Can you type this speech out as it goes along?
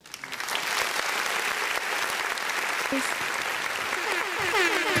See,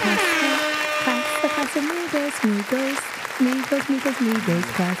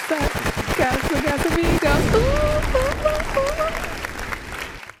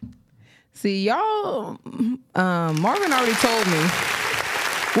 y'all, Marvin already told me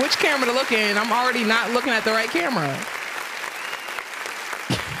which camera to look in. I'm already not looking at the right camera.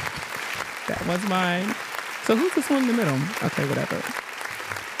 That was mine. So who's this one in the middle? Okay, whatever.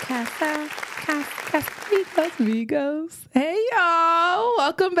 Casamigos. Hey, y'all.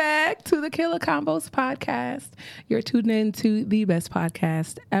 Welcome back to the Killer Combos podcast. You're tuned in to the best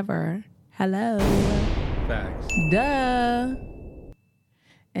podcast ever. Hello. Facts. Duh.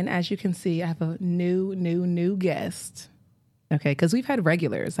 And as you can see, I have a new guest. Okay, because we've had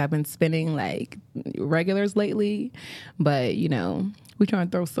regulars. I've been spinning like regulars lately, but you know, we trying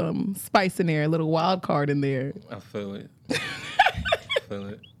to throw some spice in there, a little wild card in there. I feel it.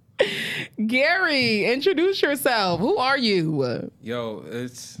 Gary, introduce yourself. Who are you? Yo,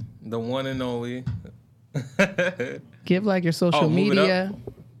 it's the one and only. Give like your social move media.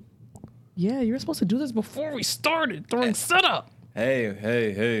 Yeah, you were supposed to do this before we started during setup.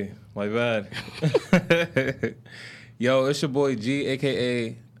 Hey, my bad. Yo, it's your boy G,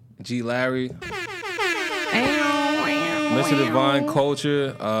 a.k.a. G Larry. Mr. Divine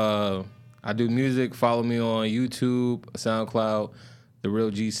Culture. I do music. Follow me on YouTube, SoundCloud, The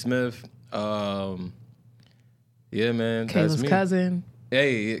Real G Smith. Yeah, man. Kayla's cousin.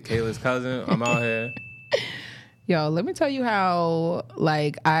 Hey, Kayla's cousin. I'm out here. Yo, let me tell you how,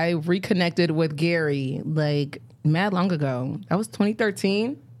 like, I reconnected with Gary, like, mad long ago. That was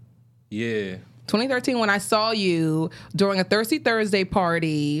 2013. Yeah. 2013 when I saw you during a Thirsty Thursday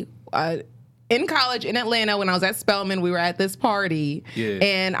party in college in Atlanta when I was at Spelman. We were at this party. Yeah.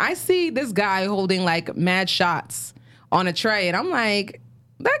 And I see this guy holding, like, mad shots on a tray. And I'm like,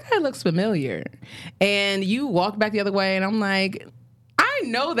 that guy looks familiar. And you walked back the other way, and I'm like, I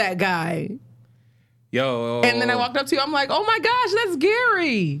know that guy. Yo. And then I walked up to you. I'm like, oh my gosh, that's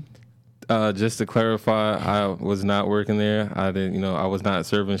Gary. Just to clarify, I was not working there. I didn't, I was not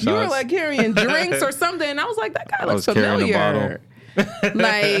serving shots. You were like carrying drinks or something. And I was like, that guy looks familiar. Carrying a bottle.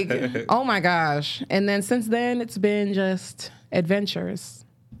 Like, oh my gosh. And then since then, it's been just adventures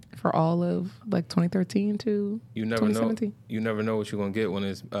for all of like 2013 to 2017. You never know what you're going to get when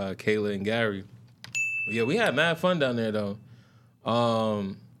it's Kayla and Gary. Yeah, we had mad fun down there, though.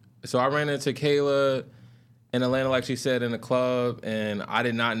 So I ran into Kayla in Atlanta, like she said, in the club, and I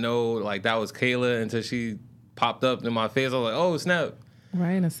did not know like that was Kayla until she popped up in my face. I was like, oh, snap.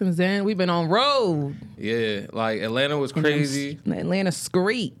 Right, and since then, we've been on road. Yeah, like Atlanta was crazy. Atlanta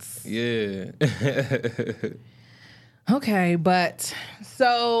streets. Yeah. Okay, but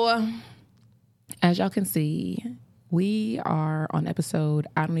so as y'all can see, we are on episode,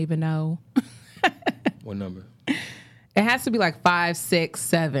 I don't even know. What number? It has to be like 5, 6,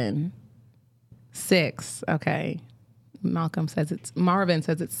 7. 6. Okay. Marvin says it's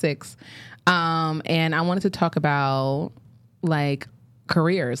 6. And I wanted to talk about like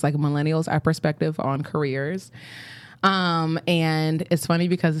careers, like millennials, our perspective on careers. And it's funny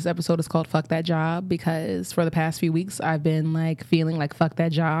because this episode is called Fuck That Job, because for the past few weeks I've been like feeling like fuck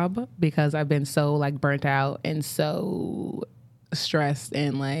that job because I've been so like burnt out and so stressed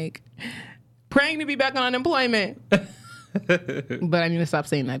and like praying to be back on unemployment. But I need to stop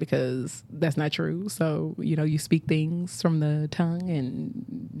saying that because that's not true. So, you speak things from the tongue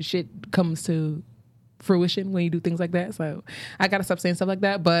and shit comes to fruition when you do things like that. So I got to stop saying stuff like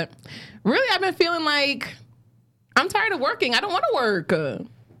that. But really, I've been feeling like I'm tired of working. I don't want to work.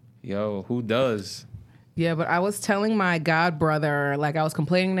 Yo, who does? Yeah, but I was telling my god brother, like I was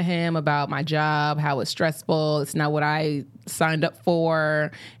complaining to him about my job, how it's stressful. It's not what I signed up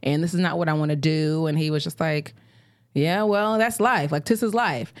for. And this is not what I want to do. And he was just like, yeah, well, that's life. Like, this is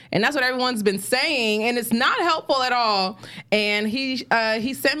life. And that's what everyone's been saying, and it's not helpful at all. And he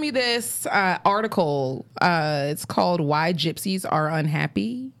sent me this article. It's called Why Gypsies Are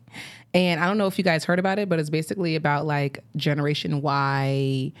Unhappy. And I don't know if you guys heard about it, but it's basically about, like, Generation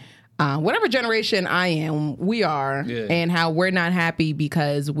Y, whatever generation we are, yeah. And how we're not happy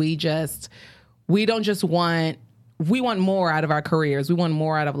because we want more out of our careers. We want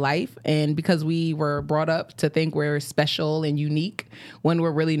more out of life. And because we were brought up to think we're special and unique when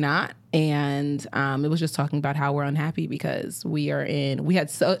we're really not. And it was just talking about how we're unhappy because we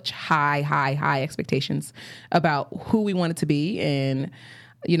had such high expectations about who we wanted to be and,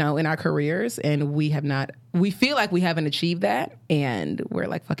 in our careers. And we feel like we haven't achieved that. And we're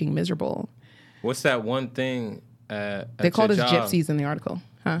like fucking miserable. What's that one thing they called us gypsies in the article.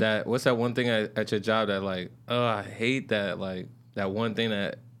 Huh? What's that one thing at your job that like, oh, I hate that, like that one thing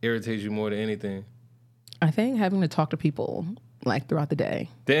that irritates you more than anything? I think having to talk to people like throughout the day.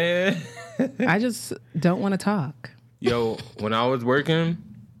 Damn. I just don't want to talk. Yo, when I was working,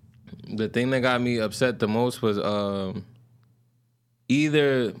 the thing that got me upset the most was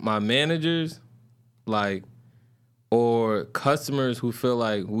either my managers, like, or customers who feel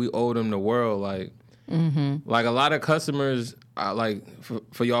like we owe them the world. Like, like a lot of customers, like,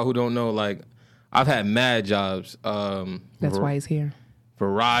 for y'all who don't know, like, I've had mad jobs. That's why he's here.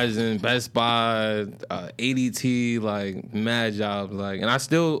 Verizon, Best Buy, ADT, like mad jobs, like, and I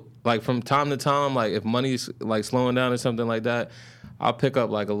still like from time to time, like if money's like slowing down or something like that, I'll pick up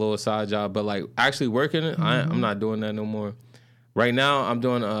like a little side job. But like actually working it, I'm not doing that no more. Right now, I'm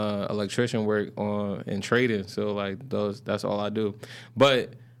doing electrician work and trading, so like that's all I do.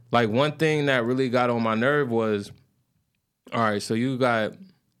 But like one thing that really got on my nerve was, all right, so you got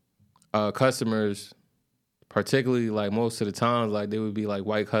customers. Particularly, like most of the times, like they would be like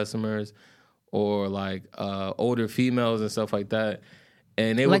white customers or like older females and stuff like that.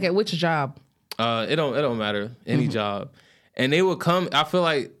 And they like at which job? It don't matter, any job. And they would come. I feel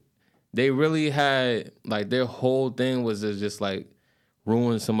like they really had like their whole thing was to just like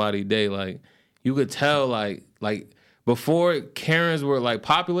ruin somebody's day. Like you could tell, like before Karens were like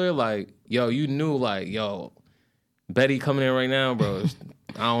popular, like yo, you knew like yo, Betty coming in right now, bro.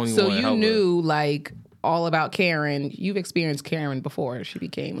 I don't even. So want to you help knew her. like all about Karen. You've experienced Karen before. She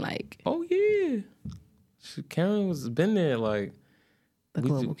became like Oh yeah, Karen was been there like the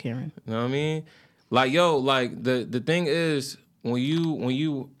global Karen. You know what I mean? Like yo, like the thing is when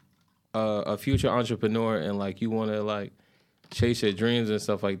you a future entrepreneur and like you want to like chase your dreams and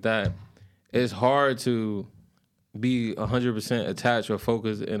stuff like that, it's hard to be 100% attached or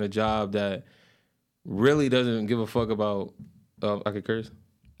focused in a job that really doesn't give a fuck about. I could curse.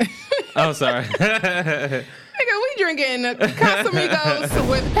 I'm sorry. Nigga, we drinking Casamigos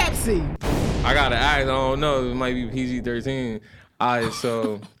with Pepsi. I gotta ask. I don't know. It might be PG-13. Alright,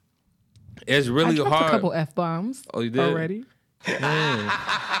 so it's really I dropped hard. a couple F-bombs. Oh, you did already? Damn.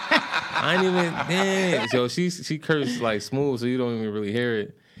 I ain't even. Damn. Yo, she cursed like smooth, so you don't even really hear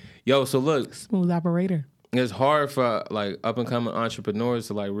it. Yo, so look, Smooth operator. it's hard for like up and coming entrepreneurs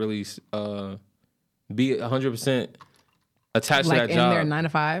to like really be 100% attached like to that in job. their 9 to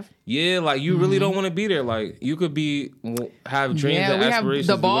 5. Yeah, like you really don't want to be there. Like you could have dreams and we aspirations.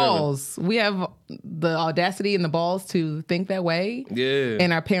 have the balls. We have the audacity and the balls to think that way. Yeah.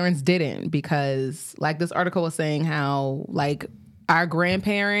 And our parents didn't, because like this article was saying how like our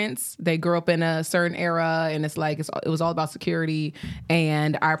grandparents, they grew up in a certain era, and it's like it was all about security,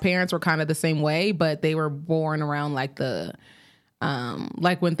 and our parents were kind of the same way, but they were born around like the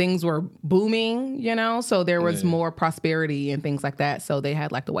like when things were booming, you know, so there was more prosperity and things like that. So they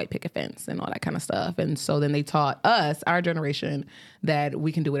had like the white picket fence and all that kind of stuff. And so then they taught us, our generation, that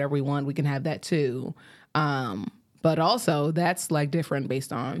we can do whatever we want. We can have that too. But also that's like different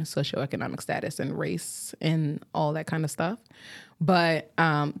based on socioeconomic status and race and all that kind of stuff. But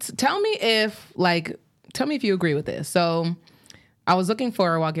tell me if you agree with this. So I was looking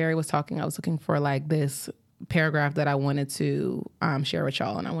for, while Gary was talking, I was looking for like this paragraph that I wanted to share with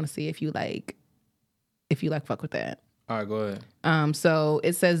y'all, and I want to see if you like fuck with that. All right, go ahead. So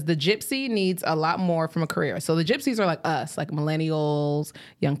it says the gypsy needs a lot more from a career. So the gypsies are like us, like millennials,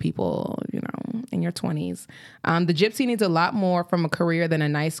 young people, you know, in your 20s. The gypsy needs a lot more from a career than a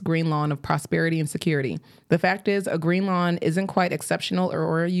nice green lawn of prosperity and security. The fact is, a green lawn isn't quite exceptional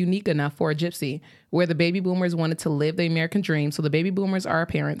or unique enough for a gypsy. Where the baby boomers wanted to live the American dream, so the baby boomers are our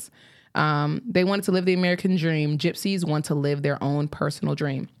parents. They wanted to live the American dream. Gypsies want to live their own personal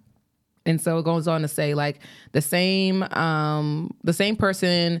dream. And so it goes on to say like the same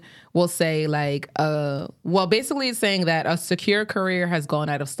person will say like, well, basically it's saying that a secure career has gone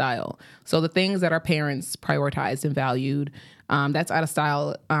out of style. So the things that our parents prioritized and valued, that's out of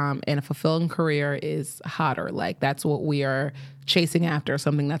style. And a fulfilling career is hotter. Like that's what we are chasing after,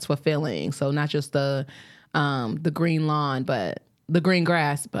 something that's fulfilling. So not just the green lawn, but the green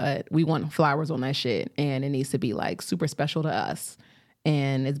grass, but we want flowers on that shit. And it needs to be like super special to us.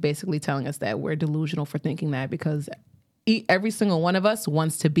 And it's basically telling us that we're delusional for thinking that, because every single one of us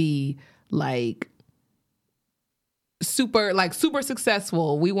wants to be like super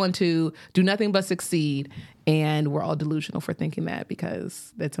successful. We want to do nothing but succeed. And we're all delusional for thinking that,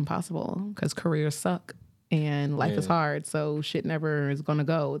 because that's impossible, because careers suck and life is hard. So shit never is going to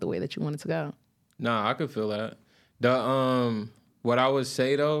go the way that you want it to go. Nah, I could feel that. What I would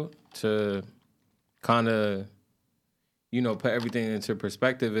say though, to kind of, you know, put everything into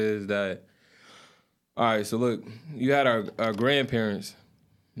perspective, is that, all right, so look, you had our grandparents.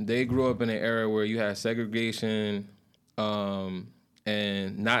 They grew up in an era where you had segregation,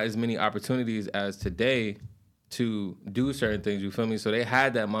 and not as many opportunities as today to do certain things. You feel me? So they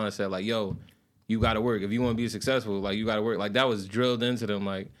had that mindset like, yo, you got to work. If you want to be successful, like you got to work. Like that was drilled into them.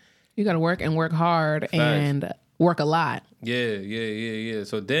 Like you got to work and work hard and work a lot. Yeah.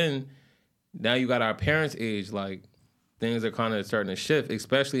 So then now you got our parents' age, like things are kind of starting to shift,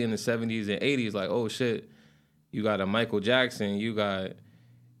 especially in the 70s and 80s. Like, oh shit, you got a Michael Jackson, you got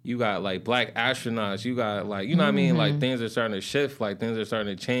like black astronauts, you got like, you know what I mean? Like things are starting to shift, like things are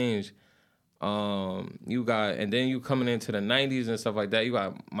starting to change. And then you coming into the 90s and stuff like that, you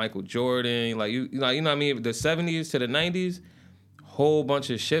got Michael Jordan, like you know what I mean? The 70s to the 90s, whole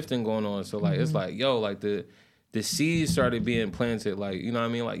bunch of shifting going on. So like it's like, yo, like the seeds started being planted, like, you know what I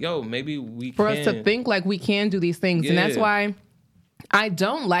mean? Like, yo, maybe for us to think like we can do these things. Yeah. And that's why I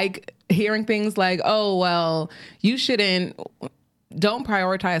don't like hearing things like, oh, well, you don't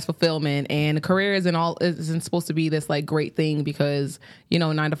prioritize fulfillment, and a career isn't supposed to be this like great thing because, you know,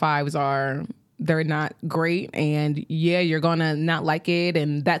 9-to-5s they're not great, and yeah, you're gonna not like it,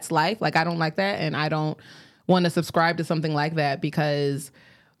 and that's life. Like, I don't like that, and I don't want to subscribe to something like that, because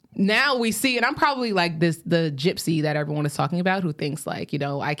now we see, and I'm probably like the gypsy that everyone is talking about, who thinks like, you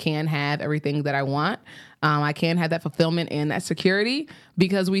know, I can have everything that I want. I can have that fulfillment and that security,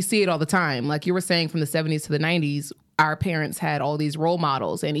 because we see it all the time. Like you were saying, from the 70s to the 90s, our parents had all these role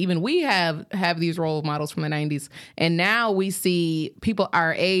models, and even we have these role models from the 90s. And now we see people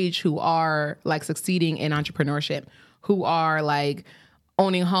our age who are like succeeding in entrepreneurship, who are like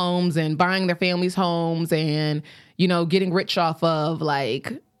owning homes and buying their families' homes, and, you know, getting rich off of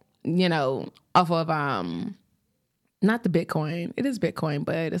like, you know, off of not the Bitcoin. It is Bitcoin,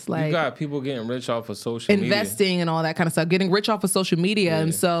 but it's like you got people getting rich off of social media, investing and all that kind of stuff, getting rich off of social media. Yeah.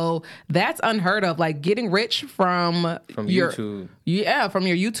 And so that's unheard of. Like getting rich from your YouTube. Yeah, from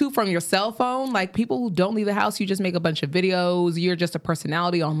your YouTube, from your cell phone. Like people who don't leave the house, you just make a bunch of videos. You're just a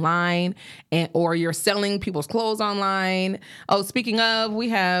personality online, or you're selling people's clothes online. Oh, speaking of, we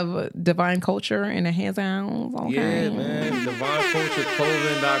have Divine Culture in the hands on. Okay. Yeah, man.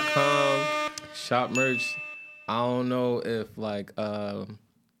 DivineCultureClothing.com. Shop merch. I don't know if like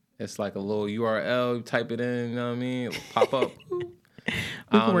it's like a little URL, you type it in, you know what I mean? It'll pop up. We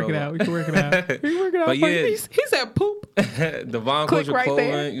can work it out. But yeah, he said poop. Divine Culture right Clothing,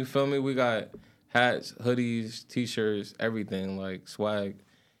 there. you feel me? We got hats, hoodies, t-shirts, everything, like swag,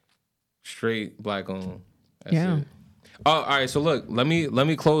 straight black owned. That's it. Oh, all right. So look, let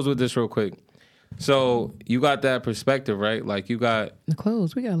me close with this real quick. So you got that perspective, right? Like you got the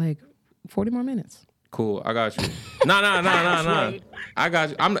close. We got like 40 more minutes. Cool, I got you. No. I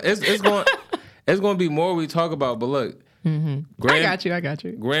got you. It's going to be more we talk about. But look, I got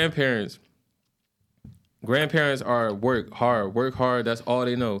you. Grandparents are work hard. That's all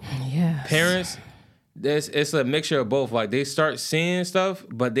they know. Yes. Parents, it's a mixture of both. Like they start seeing stuff,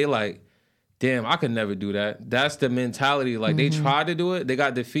 but they like, damn, I could never do that. That's the mentality. Like they tried to do it, they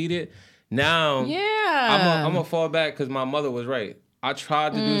got defeated. Now, yeah, I'm gonna fall back because my mother was right. I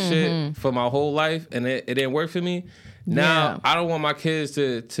tried to do shit for my whole life, and it didn't work for me. Now, I don't want my kids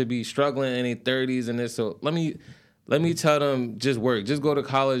to be struggling in their 30s and this. So let me tell them, just work. Just go to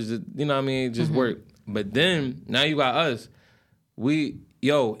college. You know what I mean? Just work. But then, now you got us.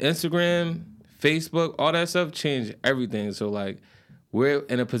 Instagram, Facebook, all that stuff changed everything. So, like, we're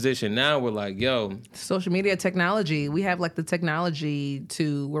in a position now where, like, social media technology. We have, like, the technology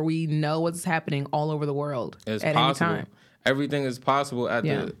to where we know what's happening all over the world at any time. Everything is possible at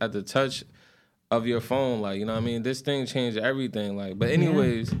the touch of your phone. Like, you know what I mean? This thing changed everything. Like, but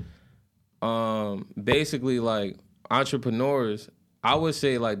anyways, basically, like, entrepreneurs, I would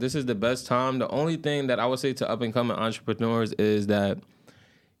say, like, this is the best time. The only thing that I would say to up and coming entrepreneurs is that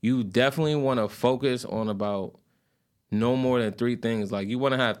you definitely want to focus on about no more than 3 things. Like, you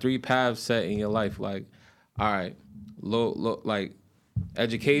want to have 3 paths set in your life. Like, all right, like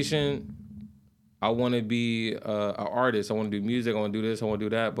education. I want to be an artist. I want to do music. I want to do this. I want to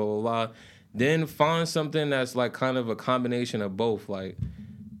do that, blah, blah, blah. Then find something that's like kind of a combination of both, like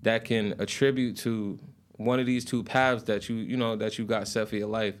that can attribute to one of these 2 paths that that you got set for your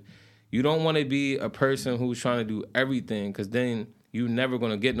life. You don't want to be a person who's trying to do everything, because then you're never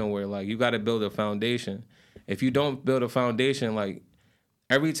going to get nowhere. Like, you got to build a foundation. If you don't build a foundation, like,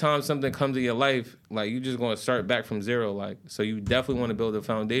 every time something comes in your life, like, you're just going to start back from zero. Like, so you definitely want to build a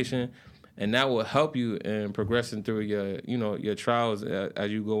foundation. And that will help you in progressing through your trials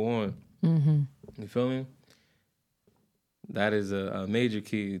as you go on. You feel me? That is a major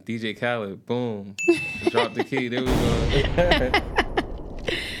key. DJ Khaled, boom, drop the key. There we go.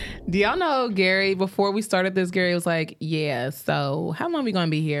 Do y'all know Gary, before we started this, Gary was like, yeah, so how long are we going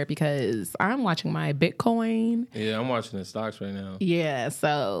to be here? Because I'm watching my Bitcoin. Yeah, I'm watching the stocks right now. Yeah,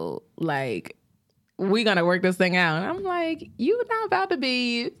 so like, we going to work this thing out. And I'm like, you not about to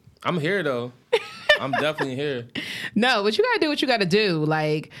be. I'm here, though. I'm definitely here. No, but you got to do what you got to do.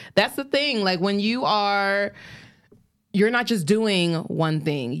 Like, that's the thing. Like, when you're not just doing one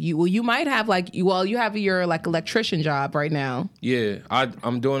thing. You might have you have your like electrician job right now. Yeah,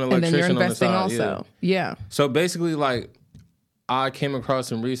 I'm doing electrician And then you're investing on the side. also. Yeah. So basically, like, I came across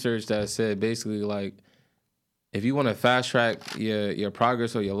some research that said basically, like, if you want to fast track your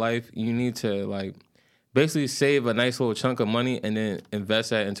progress or your life, you need to, like, basically save a nice little chunk of money and then invest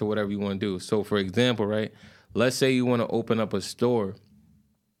that into whatever you want to do. So, for example, right, let's say you want to open up a store.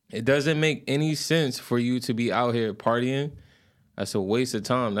 It doesn't make any sense for you to be out here partying. That's a waste of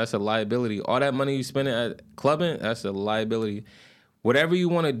time. That's a liability. All that money you spending at clubbing, that's a liability. Whatever you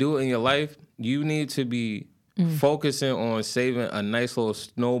want to do in your life, you need to be focusing on saving a nice little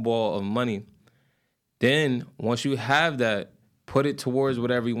snowball of money. Then, once you have that, put it towards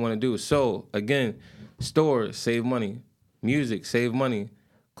whatever you want to do. So, again, store, save money. Music, save money.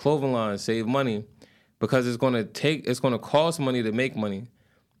 Clothing line, save money. Because it's going to cost money to make money.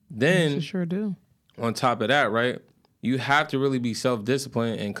 Then, You sure do. on top of that, right, you have to really be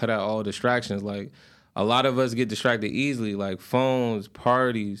self-disciplined and cut out all distractions. Like, a lot of us get distracted easily, like phones,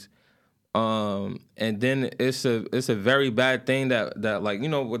 parties, and then it's a very bad thing that like, you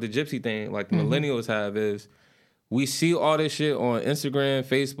know, what the gypsy thing, like the millennials have is we see all this shit on Instagram,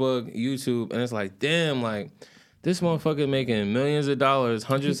 Facebook, YouTube, and it's like, damn, like, this motherfucker making millions of dollars,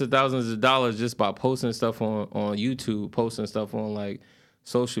 hundreds of thousands of dollars just by posting stuff on YouTube, posting stuff on, like,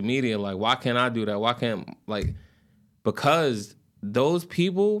 social media. Like, why can't I do that? Why can't, like, because those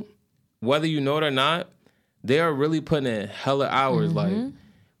people, whether you know it or not, they are really putting in hella hours. Like,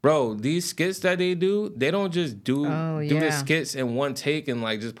 bro, these skits that they do, they don't just do the skits in one take and,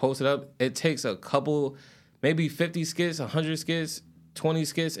 like, just post it up. It takes a couple, maybe 50 skits, 100 skits, 20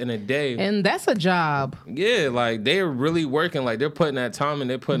 skits in a day. And that's a job. Yeah, like, they're really working. Like, they're putting that time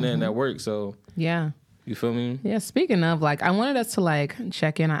and they're putting in that work. So, Yeah. you feel me? Yeah, speaking of, like, I wanted us to, like,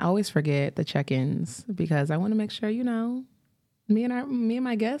 check in. I always forget the check-ins because I want to make sure, you know, me and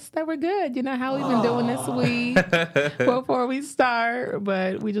my guests that we're good. You know how we've been doing this week before we start,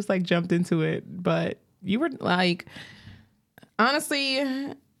 but we just, like, jumped into it. But you were, like, honestly,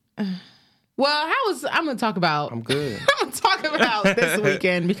 I'm going to talk about. I'm good. I'm going to talk about this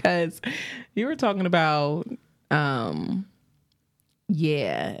weekend because you were talking about,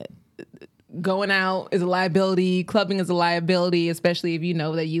 going out is a liability. Clubbing is a liability, especially if you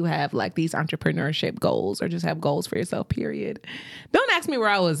know that you have like these entrepreneurship goals or just have goals for yourself, period. Don't ask me where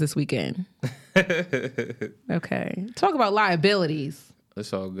I was this weekend. Okay. Talk about liabilities.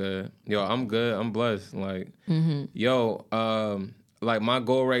 It's all good. Yo, I'm good. I'm blessed. Like, like, my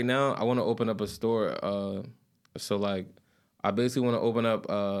goal right now, I want to open up a store. So, like, I basically want to open up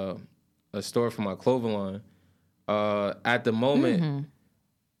a store for my clothing line. At the moment,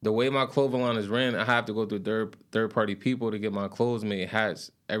 the way my clothing line is ran, I have to go through third-party people to get my clothes made,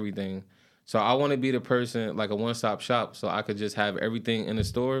 hats, everything. So I want to be the person, like a one-stop shop, so I could just have everything in the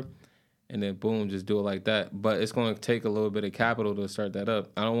store and then, boom, just do it like that. But it's going to take a little bit of capital to start that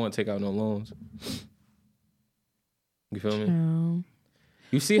up. I don't want to take out no loans. You feel me? Oh.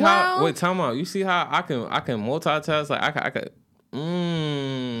 You see how... Wait, time out. You see how I can multitask? Like, I could...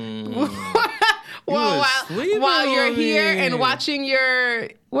 Well, while you're here and watching your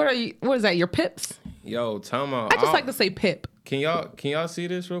what is that, your pips? Yo, time out. I just like to say pip. Can y'all see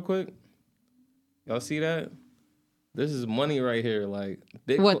this real quick? Y'all see that? This is money right here. Like,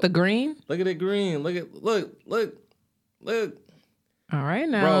 What, the green? Look at it green. Look. All right,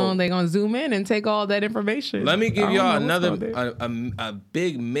 now they're gonna zoom in and take all that information. Let me give y'all another a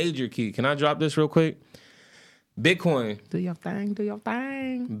big major key. Can I drop this real quick? Bitcoin. Do your thing.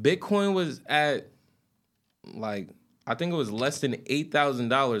 Bitcoin was at, like, I think it was less than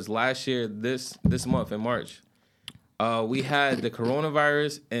 $8,000 last year, this month in March. We had the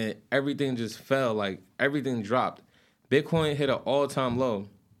coronavirus and everything just fell. Like, everything dropped. Bitcoin hit an all-time low.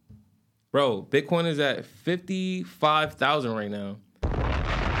 Bro, Bitcoin is at 55,000 right now.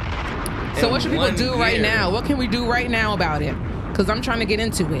 So what should people do right now? What can we do right now about it? Because I'm trying to get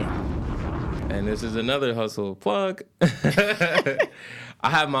into it. And this is another hustle plug. I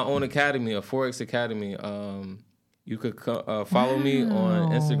have my own academy, a Forex Academy. You could follow me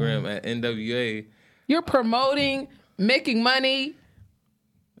on Instagram at NWA. You're promoting, making money.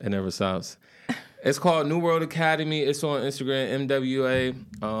 It never stops. It's called New World Academy. It's on Instagram,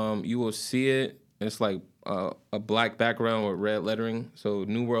 MWA. You will see it. It's like a black background with red lettering. So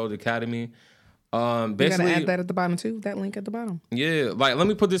New World Academy. You gotta Basically, add that at the bottom too. That link at the bottom. yeah, like let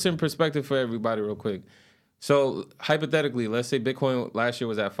me put this in perspective for everybody real quick. So hypothetically, let's say Bitcoin last year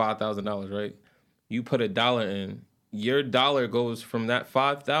was at $5,000, right? You put $1 in, your dollar goes from that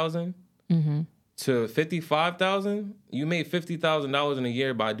 5,000 to 55,000. You made $50,000 in a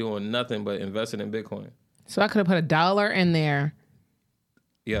year by doing nothing but investing in Bitcoin. So I could have put $1 in there.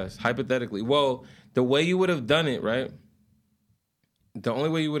 Yes, hypothetically. Well, the way you would have done it, right? The only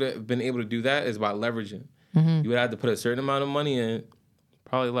way you would have been able to do that is by leveraging. You would have to put a certain amount of money in.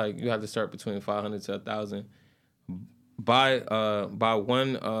 Probably like you have to start between 500 to 1,000. Buy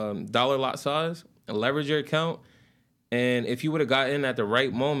one dollar lot size and leverage your account. And if you would have got in at the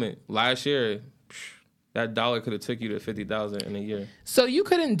right moment last year, that dollar could have took you to 50,000 in a year. So you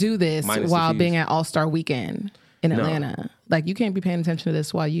couldn't do this Minus the while fees. being at All-Star Weekend in No. Atlanta. Like you can't be paying attention to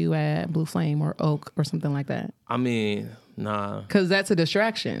this while you at Blue Flame or Oak or something like that. I mean, nah. Because that's a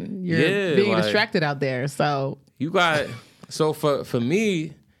distraction. You're Yeah, being like- distracted out there. So You got so for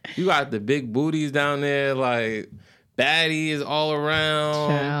me, you got the big booties down there, like baddies all around.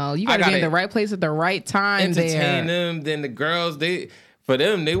 child, you I gotta be in the right place at the right time entertain there. them. Then the girls, they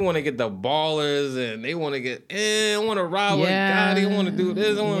want to get the ballers and they want to get want to ride with God. They want to do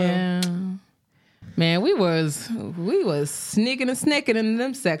this. Yeah. Man, we was sneaking and snaking in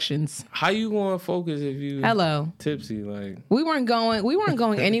them sections. How you going to focus if you Hello. tipsy? Like We weren't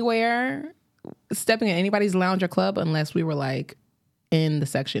going anywhere, stepping in anybody's lounge or club unless we were like in the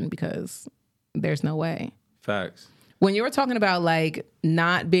section because there's no way. facts. When you were talking about like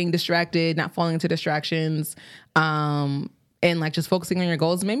not being distracted, not falling into distractions, and like just focusing on your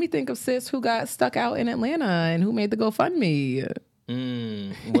goals, it made me think of sis who got stuck out in Atlanta and who made the GoFundMe.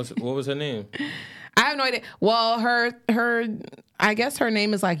 What was her name? I have no idea. Well, her I guess her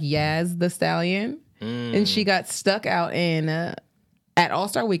name is like Yaz the Stallion, and she got stuck out in at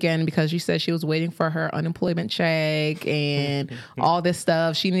All-Star Weekend because she said she was waiting for her unemployment check and all this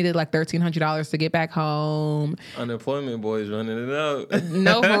stuff. She needed like $1,300 to get back home. Unemployment boys running it out.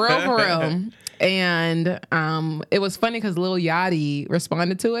 No, for real. And it was funny because Lil Yachty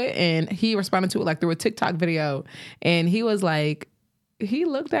responded to it, and he responded to it like through a TikTok video, and he was like, he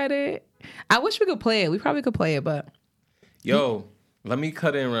looked at it. I wish we could play it. We probably could play it, but Yo, let me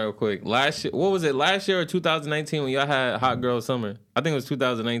cut in real quick. Last year, what was it? Last year or 2019 when y'all had Hot Girl Summer? I think it was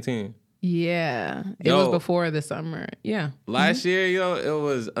 2019. yeah, it Yo. was before the summer. Yeah. Last year, yo, it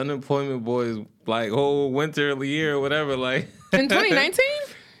was unemployment boys like whole winter of the year or whatever. Like In 2019?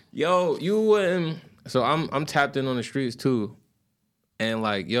 yo, you wouldn't. So I'm tapped in on the streets too, and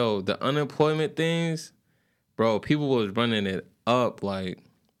like yo, the unemployment things, bro. People was running it up like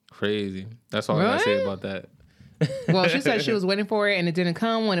crazy. That's all I gotta say Really? about that. Well, she said she was waiting for it and it didn't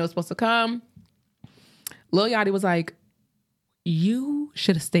come when it was supposed to come. Lil Yachty was like, you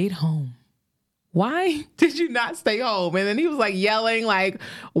should have stayed home. Why did you not stay home? And then he was like yelling, like,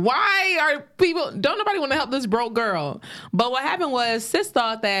 why are people, don't nobody want to help this broke girl? But what happened was sis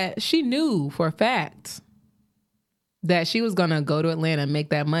thought that she knew for a fact that she was going to go to Atlanta and make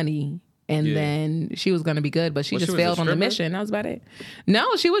that money. And Yeah. then she was going to be good, but she Well, just she was a failed on the stripper? mission. That was about it.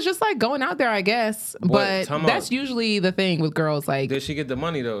 No, she was just like going out there, I guess. But time that's out. usually the thing with girls. Like Did she get the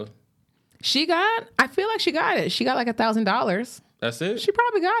money though? I feel like she got it. She got like $1,000. That's it. She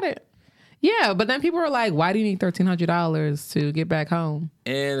probably got it. Yeah, but then people were like, why do you need $1,300 to get back home?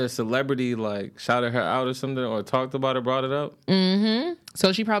 And a celebrity like shouted her out or something or talked about it, brought it up.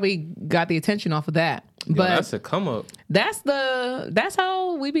 So she probably got the attention off of that. Yo, But that's a come up. that's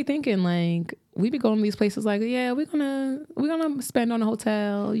how we be thinking. Like we be going to these places like, yeah, we're gonna spend on a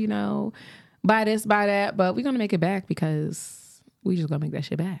hotel, you know, buy this, buy that, but we're gonna make it back because we just gonna make that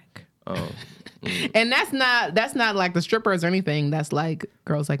shit back. Oh, And that's not like the strippers or anything. That's like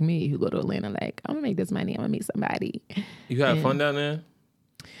girls like me who go to Atlanta like, I'm gonna make this money, I'm gonna meet somebody. you had fun down there?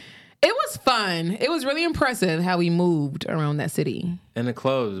 It was fun. It was really impressive how we moved around that city. In the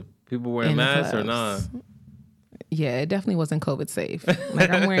clubs, people wearing In the masks or not? clubs. Yeah, it definitely wasn't COVID safe. Like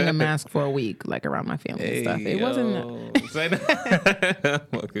I'm wearing a mask for a week, like around my family and stuff. It wasn't. Say that.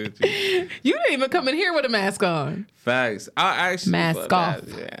 Fuck with you. You didn't even come in here with a mask on. Facts. I actually Mask off.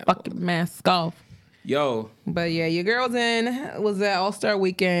 Yeah. Fucking mask off. Yo, But yeah, your girls was at All-Star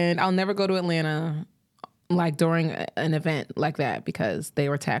Weekend. I'll never go to Atlanta like during an event like that because they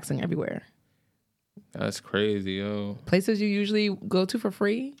were taxing everywhere. that's crazy, yo. Places you usually go to for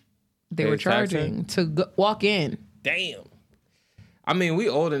free, they They were taxing? charging to walk in. Damn. I mean, we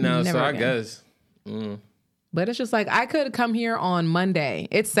older now, Never so I again. guess. But it's just like I could come here on Monday.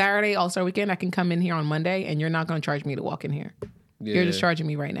 It's Saturday, All-Star Weekend. I can come in here on Monday, and you're not going to charge me to walk in here. Yeah. You're just charging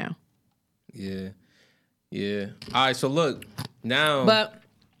me right now. Yeah. Yeah. All right. So look now. But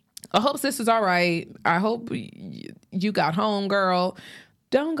I hope sis is all right. I hope you got home, girl.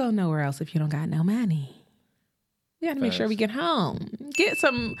 Don't go nowhere else if you don't got no money. You got to make sure we get home. Get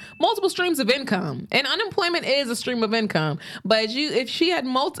some multiple streams of income, and unemployment is a stream of income. But if she had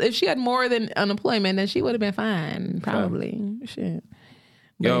more than unemployment, then she would have been fine, probably. Shit.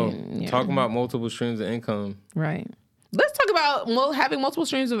 Talking about multiple streams of income. Right. Let's talk about having multiple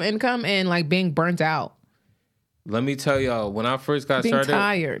streams of income and like being burnt out. Let me tell y'all, when I first got started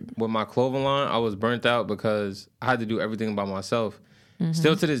tired with my clothing line, I was burnt out because I had to do everything by myself. Mm-hmm.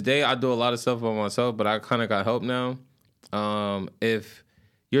 Still to this day, I do a lot of stuff by myself, but I kind of got help now. If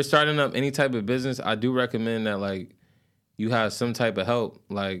you're starting up any type of business, I do recommend that like you have some type of help,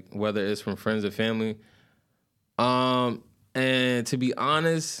 like whether it's from friends or family. And to be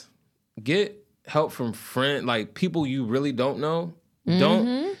honest, get help from like people you really don't know. Mm-hmm.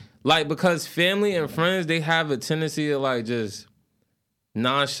 Don't like, because family and friends, they have a tendency to like just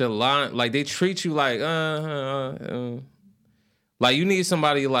nonchalant, like they treat you like like you need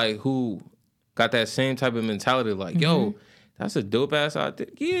somebody like who got that same type of mentality, like, yo, that's a dope ass idea.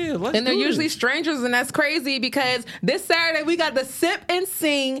 Yeah, let's And they're usually strangers, and that's crazy because this Saturday we got the Sip and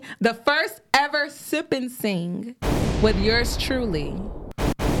Sing, the first ever Sip and Sing with yours truly,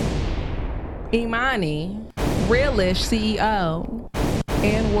 Imani, Realish CEO,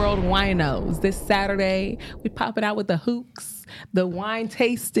 and World Winos. This Saturday, we pop it out with the hooks, the wine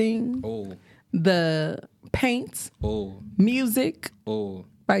tasting, the paint, music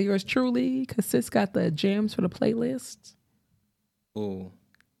by yours truly, because sis got the jams for the playlist.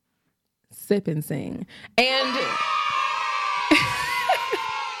 Sip and Sing. And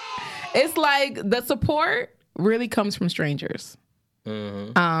it's like the support really comes from strangers.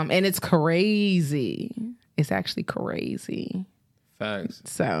 And it's crazy. It's actually crazy. Facts.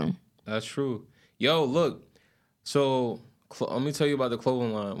 So that's true. Yo, look. So let me tell you about the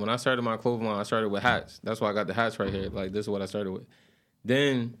clothing line. When I started my clothing line, I started with hats. That's why I got the hats right here. Like, this is what I started with.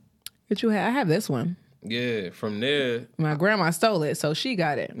 Then, but I have this one. Yeah, from there. My grandma stole it, so she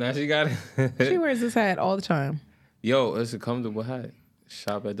got it. Now she got it. She wears this hat all the time. Yo, it's a comfortable hat.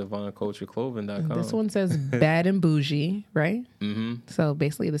 Shop at divinecultureclothing.com. This one says Bad and Bougie, right? Mm-hmm. So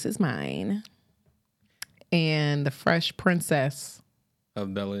basically, this is mine. And the Fresh Princess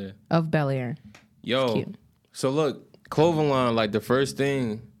of Bel-Air. Yo, so look, clothing line, like the first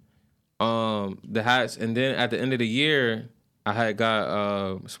thing, the hats, and then at the end of the year, I had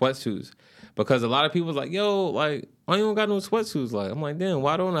got sweatsuits. Because a lot of people was like, yo, like, I don't even got no sweatsuits. Like, I'm like, damn,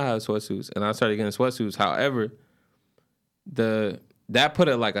 why don't I have sweatsuits? And I started getting sweatsuits. However, that put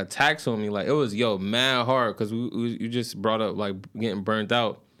a tax on me. Like, it was, mad hard, because you just brought up, like, getting burnt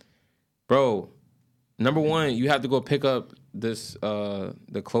out. Bro, number one, you have to go pick up this,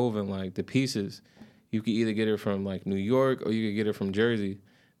 the clothing, like, the pieces. You could either get it from, like, New York, or you could get it from Jersey.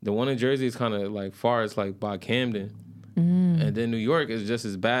 The one in Jersey is kind of, like, far. It's, like, by Camden. And then New York is just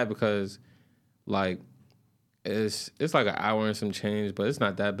as bad because, like, it's like an hour and some change, but it's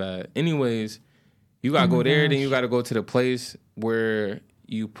not that bad. Anyways, you gotta go there, then you gotta go to the place where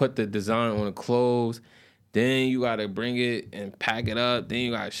you put the design on the clothes, then you gotta bring it and pack it up, then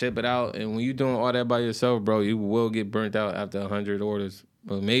you gotta ship it out. And when you're doing all that by yourself, bro, you will get burnt out after 100 orders,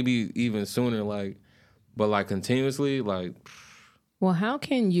 but maybe even sooner. Like, but like continuously, like. Well, how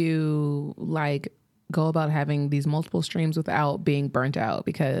can you like go about having these multiple streams without being burnt out?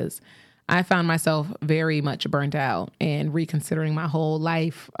 Because I found myself very much burnt out and reconsidering my whole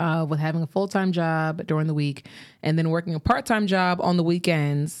life with having a full-time job during the week and then working a part-time job on the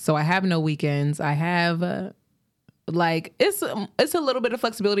weekends. So I have no weekends. I have it's a little bit of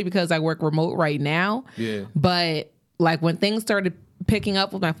flexibility because I work remote right now. Yeah. But like when things started picking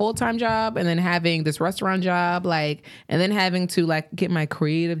up with my full-time job and then having this restaurant job, like, and then having to like get my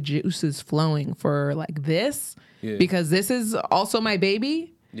creative juices flowing for like this, because this is also my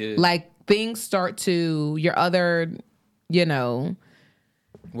baby. Yeah. Like things start to your other,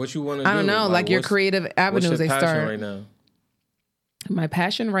 what you want to do? I don't know, like your creative avenues. What's your they passion start right now? My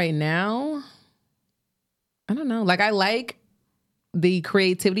passion right now, I don't know. Like I like the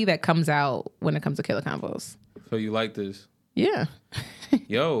creativity that comes out when it comes to Killer Convos. So you like this? Yeah.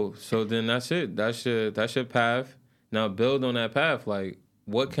 Yo, so then that's it. That's your path. Now build on that path. Like,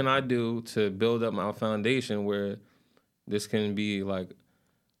 what can I do to build up my foundation where this can be like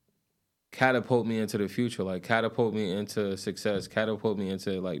catapult me into the future, like catapult me into success, catapult me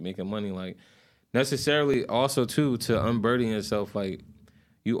into like making money, like necessarily also too to unburden yourself. Like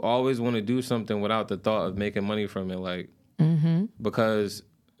you always want to do something without the thought of making money from it, like because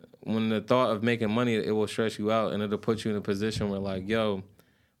when the thought of making money, it will stress you out and it'll put you in a position where like, yo,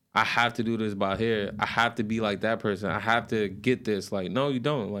 I have to do this by here. I have to be like that person. I have to get this. Like, no, you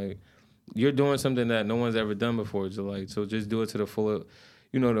don't. Like, you're doing something that no one's ever done before. So just do it to the full,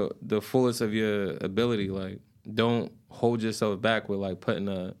 the fullest of your ability. Like, don't hold yourself back with like putting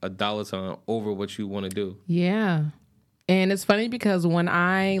a dollar sign over what you want to do. Yeah. And it's funny because when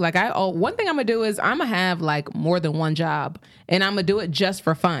one thing I'm gonna do is I'm gonna have like more than one job, and I'm gonna do it just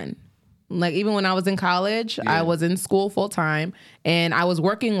for fun. Like, even when I was in college, I was in school full time, and I was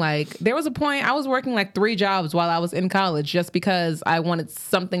working there was a point I was working like 3 jobs while I was in college just because I wanted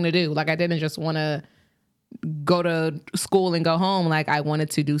something to do. Like, I didn't just want to go to school and go home. Like, I wanted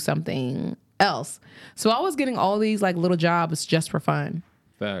to do something else. So I was getting all these like little jobs just for fun.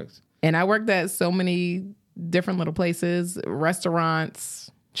 Facts. And I worked at so many different little places,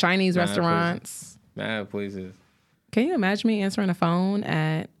 restaurants, Chinese restaurants. Mad places. Can you imagine me answering a phone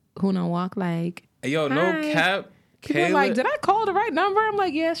at Huno Walk like, yo, no hi. cap. People are like, did I call the right number? I'm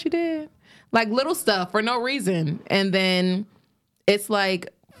like, yes, you did. Like, little stuff for no reason. And then it's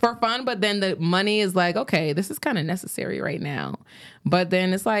like for fun, but then the money is like, okay, this is kind of necessary right now. But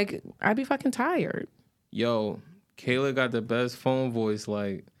then it's like, I'd be fucking tired. Yo, Kayla got the best phone voice.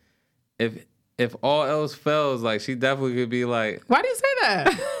 Like, if all else fails, like, she definitely could be like... Why do you say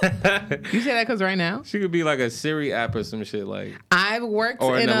that? You say that because right now? She could be like a Siri app or some shit. Like, I've worked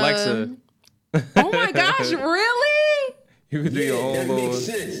or in an Alexa. Oh my gosh, really? You could do your own little...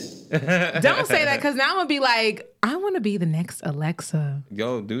 Don't say that, because now I'm going to be like, I want to be the next Alexa.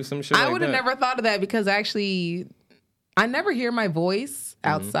 Yo, do some shit I like would have that. never thought of that, because actually, I never hear my voice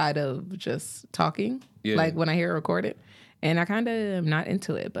outside of just talking, like when I hear it recorded. And I kind of am not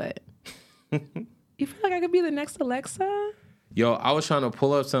into it, but... You feel like I could be the next Alexa? Yo, I was trying to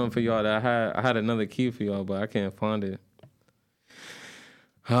pull up something for y'all that I had another key for y'all, but I can't find it.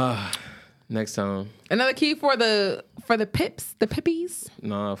 Next time. Another key for the pips, the pippies?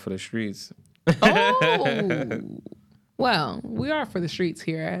 Nah, for the streets. Oh. Well, we are for the streets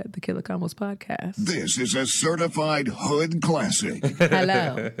here at the Killer Combos podcast. This is a certified hood classic.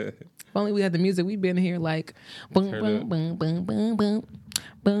 Hello. If only we had the music, we'd been here like boom, boom, boom, boom, boom, boom.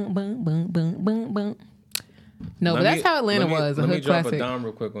 Boom, boom, boom, boom, boom, boom. No, but that's how Atlanta was. Let me drop classic. a dime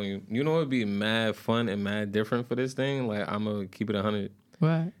real quick on you. You know what would be mad fun and mad different for this thing? Like, I'm going to keep it 100.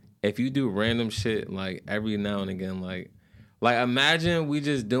 What? If you do random shit, like, every now and again, like imagine we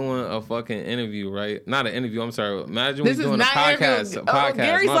just doing a fucking interview, right? Not an interview, I'm sorry. Imagine we doing a podcast.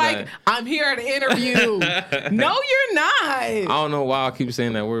 Gary's like, I'm here at an interview. No, you're not. I don't know why I keep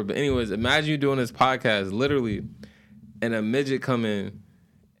saying that word, but anyways, imagine you doing this podcast, literally, and a midget come in,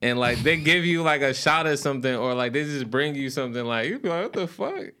 and like they give you like a shot or something, or like they just bring you something, like you be like, what the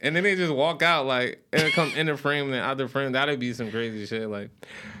fuck? And then they just walk out, like it'll come in the frame and out the frame. That'd be some crazy shit. Like,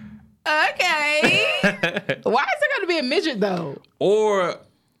 okay. Why is there gonna be a midget though? Or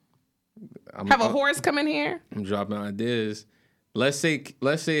have a horse come in here? I'm dropping ideas. Let's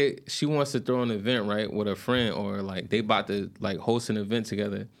say she wants to throw an event, right, with a friend, or like they about to like host an event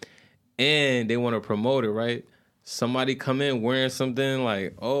together, and they want to promote it, right? Somebody come in wearing something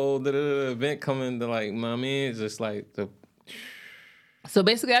like, oh, the event coming to like, mommy, it's just like the. So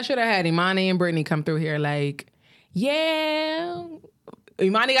basically, I should have had Imani and Brittany come through here like, yeah,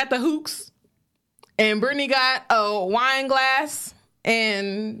 Imani got the hooks, and Brittany got a wine glass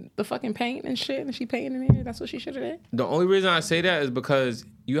and the fucking paint and shit, and she painted in here. That's what she should have did. The only reason I say that is because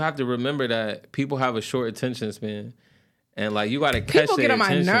you have to remember that people have a short attention span, and like you got to catch people get on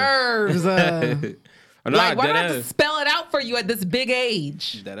my nerves. Like, why do I have to spell it out for you at this big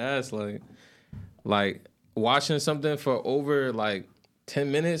age? That ass, like watching something for over like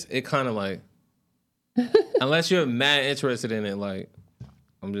 10 minutes, it kind of like, unless you're mad interested in it, like,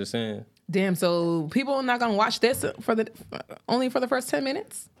 I'm just saying. Damn, so people are not gonna watch this only for the first 10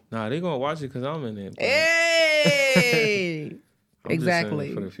 minutes? Nah, they gonna watch it because I'm in it. Hey,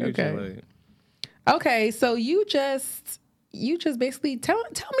 exactly. For the future, okay. Okay, so you just basically tell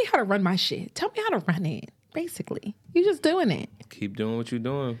me how to run my shit. Tell me how to run it. Basically, you just doing it. Keep doing what you're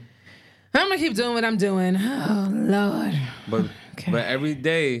doing. I'm gonna keep doing what I'm doing. Oh Lord. But every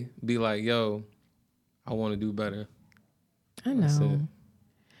day, be like, yo, I want to do better. I know.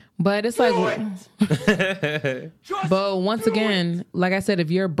 But it's like, but once again, like I said, if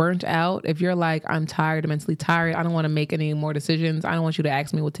you're burnt out, if you're like, I'm tired, I'm mentally tired, I don't want to make any more decisions, I don't want you to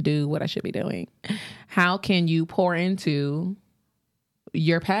ask me what to do, what I should be doing. How can you pour into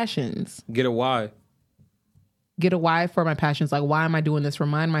your passions? Get a why. Get a why for my passions. Like, why am I doing this?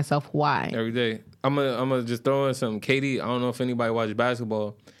 Remind myself why. Every day. I'm gonna just throw in something. KD, I don't know if anybody watched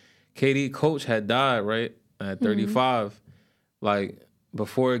basketball. KD coach had died, right? At 35. Mm-hmm. Like,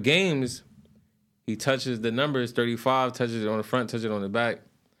 before games, he touches the numbers, 35, touches it on the front, touches it on the back.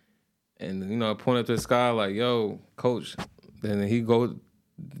 and point up to the sky like, "Yo, coach." Then he go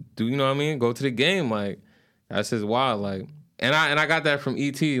do, you know what I mean? Go to the game, like that's just wild, like. And I got that from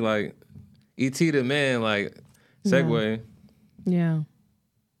E.T. Like E.T. the man, like segue. Yeah.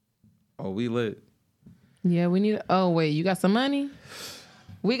 Oh, we lit. Yeah, we need. Oh wait, you got some money?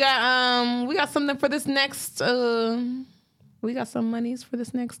 We got something for this next. We got some monies for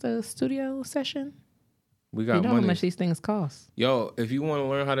this next studio session. We got how money. much these things cost. Yo, if you want to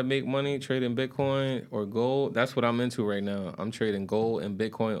learn how to make money trading Bitcoin or gold, that's what I'm into right now. I'm trading gold and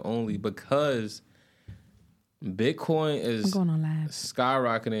Bitcoin only because Bitcoin is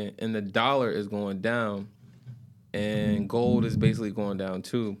skyrocketing and the dollar is going down, and gold is basically going down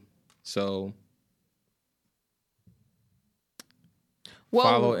too. So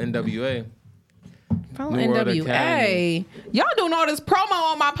follow NWA. Follow NWA. Y'all doing all this promo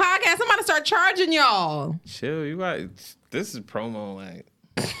on my podcast. I'm about to start charging y'all. Chill, you got this is promo like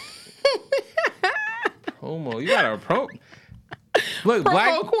promo. You got a pro. Look,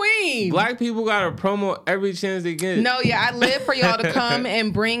 promo queen. Black people got a promo every chance they get. No, yeah, I live for y'all to come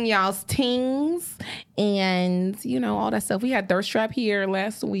and bring y'all's tings and all that stuff. We had Thirst Trap here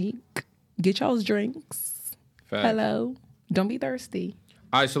last week. Get y'all's drinks. Fact. Hello. Don't be thirsty.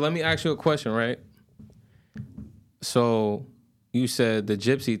 All right, so let me ask you a question, right? So you said the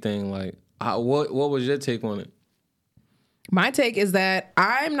gypsy thing, like, what was your take on it? My take is that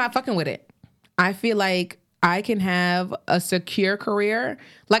I'm not fucking with it. I feel like I can have a secure career.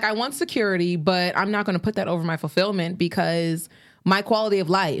 Like, I want security, but I'm not going to put that over my fulfillment because my quality of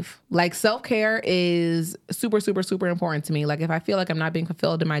life, like self-care is super, super, super important to me. Like, if I feel like I'm not being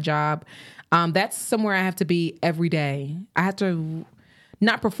fulfilled in my job, that's somewhere I have to be every day. I have to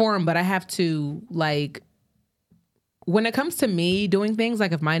not perform, but I have to, like, when it comes to me doing things,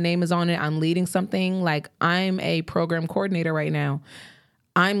 like if my name is on it, I'm leading something, like I'm a program coordinator right now.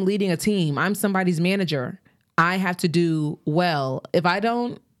 I'm leading a team. I'm somebody's manager. I have to do well. If I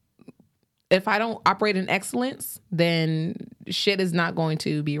don't operate in excellence, then shit is not going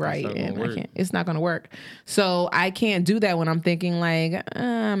to be right. And it's not going to work. So I can't do that when I'm thinking like,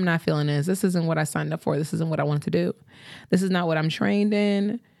 I'm not feeling this. This isn't what I signed up for. This isn't what I wanted to do. This is not what I'm trained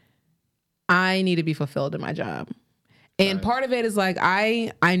in. I need to be fulfilled in my job. And part of it is like,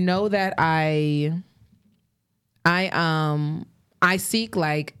 I know that I seek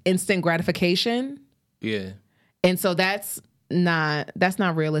like instant gratification. Yeah. And so that's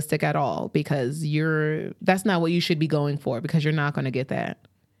not realistic at all because that's not what you should be going for because you're not going to get that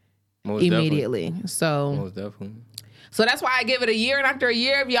immediately. Definitely. So most definitely. So that's why I give it a year, and after a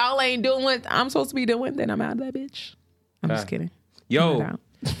year, if y'all ain't doing what I'm supposed to be doing, then I'm out of that bitch. I'm just kidding. Yo,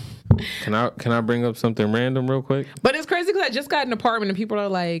 can I bring up something random real quick? But it's crazy because I just got an apartment and people are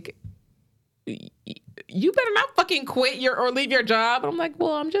like, you better not fucking quit or leave your job. I'm like,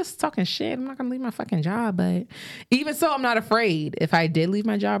 well, I'm just talking shit. I'm not going to leave my fucking job. But even so, I'm not afraid. If I did leave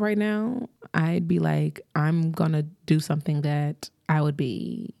my job right now, I'd be like, I'm going to do something that I would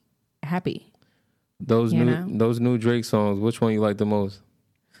be happy. Those new Drake songs, which one you like the most?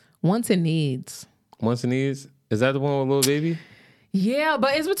 Wants and Needs. Wants and Needs? Is that the one with Lil Baby? Yeah,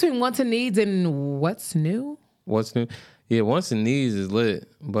 but it's between Wants and Needs and What's New. What's New? Yeah, Wants and Needs is lit.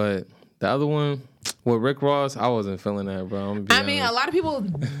 But the other one with Rick Ross, I wasn't feeling that, bro. I mean, a lot of people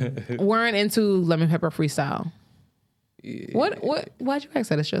weren't into Lemon Pepper Freestyle. Yeah. Why'd you ask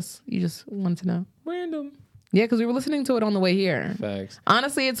that? You just wanted to know. Random. Yeah, because we were listening to it on the way here. Facts.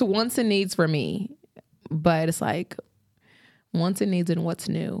 Honestly, it's Wants and Needs for me. But it's like Wants and Needs and What's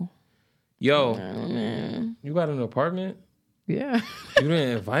New. Yo, you got an apartment? Yeah. You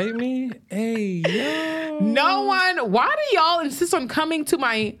didn't invite me? Hey, yo. No one. Why do y'all insist on coming to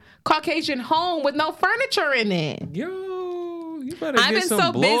my Caucasian home with no furniture in it? Yo, you better get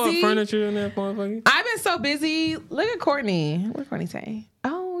some blow-up furniture in that motherfucker. I've been so busy. Look at Courtney. What did Courtney say?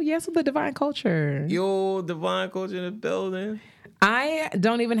 Oh, yes, with the Divine Culture. Yo, Divine Culture in the building. I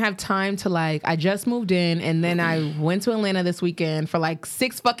don't even have time to I just moved in and then I went to Atlanta this weekend for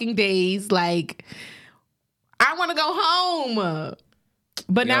 6 fucking days. I want to go home.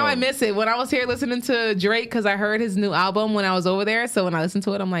 But now I miss it. When I was here listening to Drake, because I heard his new album when I was over there. So when I listened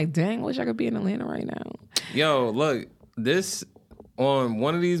to it, I'm like, dang, I wish I could be in Atlanta right now. Yo, look, on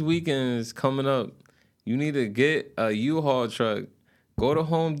one of these weekends coming up, you need to get a U-Haul truck, go to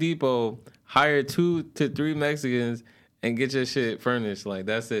Home Depot, hire 2 to 3 Mexicans, and get your shit furnished.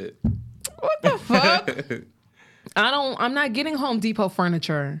 That's it. What the fuck? I'm not getting Home Depot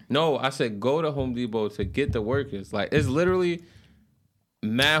furniture. No, I said go to Home Depot to get the workers. It's literally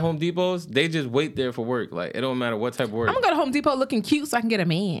mad Home Depots. They just wait there for work. It don't matter what type of work. I'm going to go to Home Depot looking cute so I can get a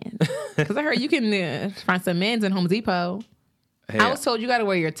man. Because I heard you can find some men's in Home Depot. Hey, I was told you got to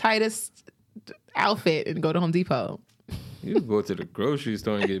wear your tightest outfit and go to Home Depot. you go to the grocery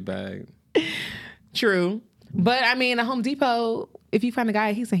store and get bagged. True. But I mean, at Home Depot, if you find a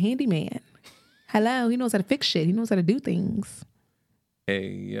guy, he's a handyman. Hello, he knows how to fix shit. He knows how to do things. Hey,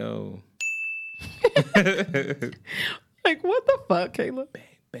 yo. Like, what the fuck, Caleb?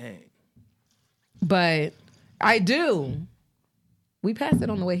 Bang. But I do. We passed it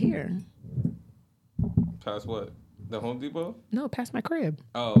on the way here. Past what? The Home Depot? No, past my crib.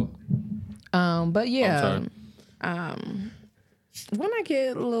 Oh. But yeah. I'm When I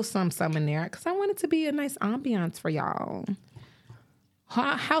get a little something in there, because I want it to be a nice ambiance for y'all.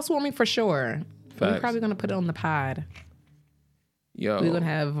 Housewarming for sure. We're Facts. probably going to put it on the pod. Yo. We're going to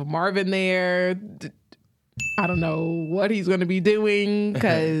have Marvin there. I don't know what he's going to be doing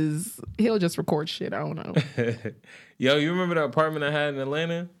because he'll just record shit. I don't know. Yo, you remember the apartment I had in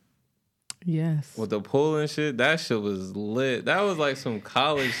Atlanta? Yes. With the pool and shit? That shit was lit. That was like some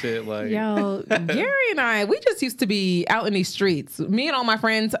college shit. Like, Yo, Gary and I, we just used to be out in these streets. Me and all my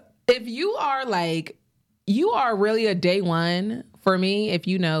friends, if you are like, you are really a day one for me if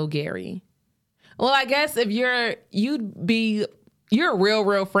you know Gary. Well, I guess if you're a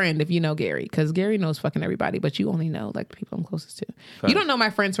real friend if you know Gary, because Gary knows fucking everybody, but you only know like the people I'm closest to. Fact. You don't know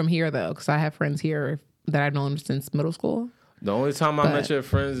my friends from here though, because I have friends here that I've known since middle school. the only time I met your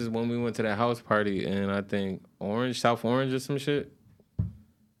friends is when we went to that house party and I think South Orange or some shit.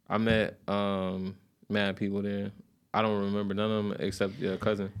 I met mad people there. I don't remember none of them except your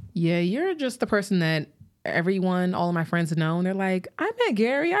cousin. Yeah, you're just the person that all of my friends know. And they're like, I met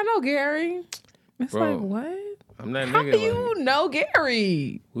Gary. I know Gary. It's Bro, like, what? I'm that How nigga. do you know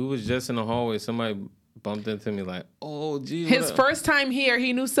Gary? We was just in the hallway. Somebody bumped into me like, oh, gee. His first time here,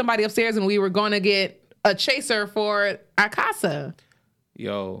 he knew somebody upstairs and we were going to get a chaser for our casa.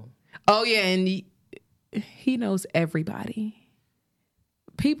 Yo. Oh, yeah. And he knows everybody.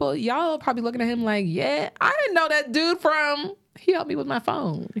 People, y'all probably looking at him like, yeah, I didn't know that dude from... He helped me with my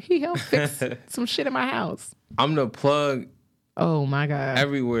phone. He helped fix some shit in my house. I'm the plug Oh, my God.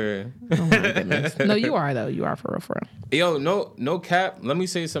 everywhere. Oh, my goodness. No, you are, though. You are for real. Yo, no cap. Let me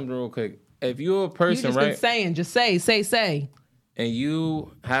say something real quick. If you're a You person, just right, been saying, just say. and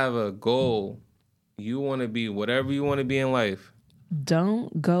you have a goal, you want to be whatever you want to be in life,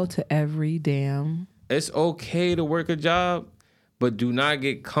 Don't go to every damn... it's okay to work a job, but do not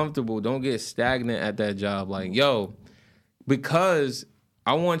get comfortable. Don't get stagnant at that job. Like, yo, because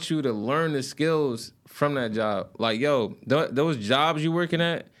I want you to learn the skills from that job. Like, yo, those jobs you're working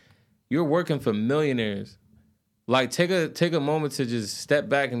at, you're working for millionaires. Like, take a moment to just step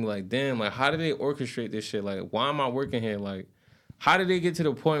back and be like, damn, like, how did they orchestrate this shit? Like, why am I working here? Like, how did they get to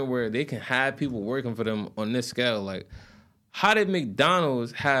the point where they can have people working for them on this scale? Like, how did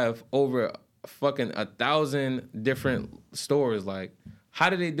McDonald's have over fucking 1,000 different stores? Like,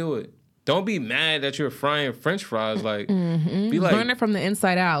 how did they do it? Don't be mad that you're frying French fries. Like, be like, Learn it from the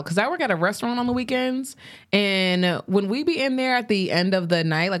inside out. Because I work at a restaurant on the weekends, and when we be in there at the end of the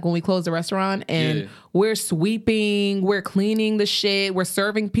night, like when we close the restaurant, and we're sweeping, we're cleaning the shit, we're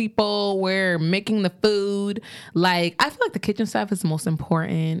serving people, we're making the food. Like, I feel like the kitchen staff is the most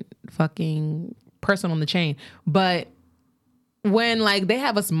important fucking person on the chain. But when like they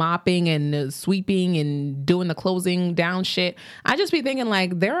have us mopping and sweeping and doing the closing down shit, I just be thinking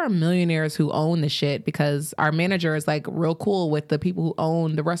like there are millionaires who own the shit because our manager is like real cool with the people who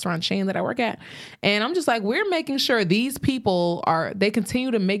own the restaurant chain that I work at. And I'm just like, we're making sure these people they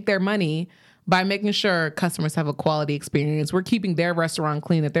continue to make their money by making sure customers have a quality experience. We're keeping their restaurant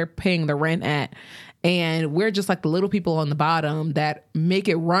clean that they're paying the rent at. And we're just like the little people on the bottom that make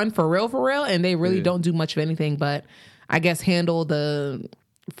it run for real. And they really don't do much of anything but I guess handle the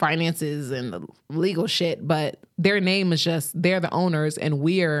finances and the legal shit, but their name is just, they're the owners and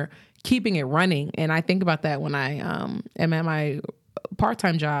we're keeping it running. And I think about that when I am at my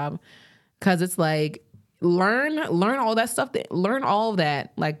part-time job, because it's like, learn all that stuff, learn all of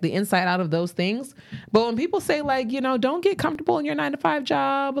that, like the inside out of those things. But when people say like, you know, don't get comfortable in your 9-to-5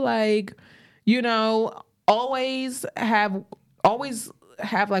 job, like, you know, always have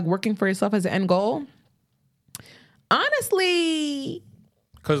like working for yourself as an end goal. Honestly,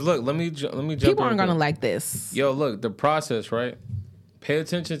 because look, let me jump. People aren't gonna like this. Yo, look, the process, right? Pay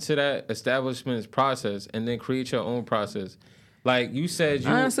attention to that establishment's process, and then create your own process. Like you said,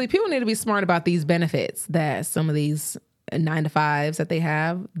 Honestly, people need to be smart about these benefits that some of these 9-to-5s that they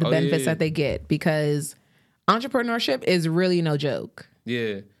have, the benefits that they get, because entrepreneurship is really no joke.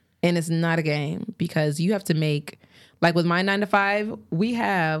 Yeah, and it's not a game because you have to make, like with my 9-to-5, we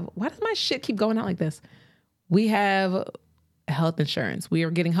have. Why does my shit keep going out like this? We have health insurance.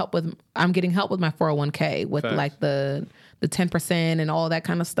 I'm getting help with my 401k with Facts. like the 10% and all that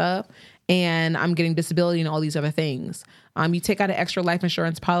kind of stuff. And I'm getting disability and all these other things. You take out an extra life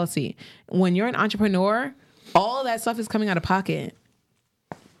insurance policy. When you're an entrepreneur, all that stuff is coming out of pocket.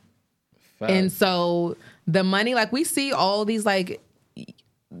 Facts. And so the money, like we see all these like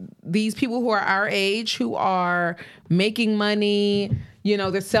these people who are our age who are making money, you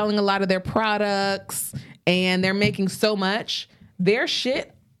know, they're selling a lot of their products and they're making so much. Their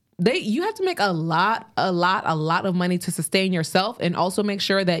shit, you have to make a lot of money to sustain yourself and also make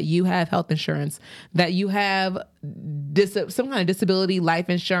sure that you have health insurance, that you have some kind of disability life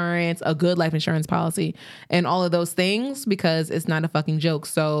insurance, a good life insurance policy, and all of those things, because it's not a fucking joke.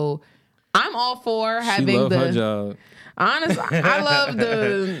 So I'm all for having her job. Honestly, I love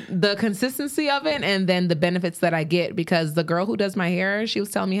the consistency of it and then the benefits that I get, because the girl who does my hair, she was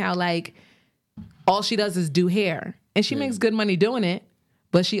telling me how like all she does is do hair and she makes good money doing it,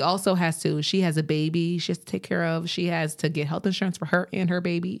 but she also she has a baby she has to take care of. She has to get health insurance for her and her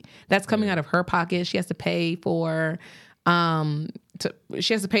baby. That's coming out of her pocket. She has to pay for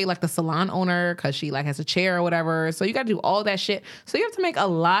she has to pay like the salon owner because she like has a chair or whatever. So you got to do all that shit. So you have to make a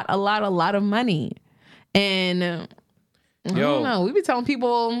lot of money. And I don't know. We be telling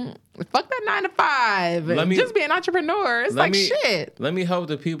people, fuck that 9 to 5. Just be an entrepreneur. It's like shit. Let me help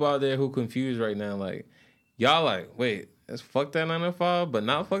the people out there who confused right now. Like, y'all like, wait, it's fuck that 9 to 5, but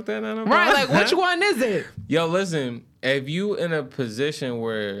not fuck that 9 to 5? Right, like which one is it? Yo, listen, if you in a position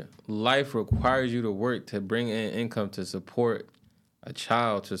where life requires you to work to bring in income to support a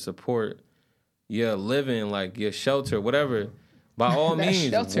child, to support your living, like your shelter, whatever, by all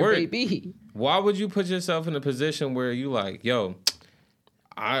means, shelter, work. Baby. Why would you put yourself in a position where you like, yo,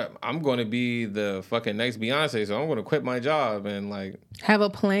 I'm going to be the fucking next Beyonce, so I'm going to quit my job and like have a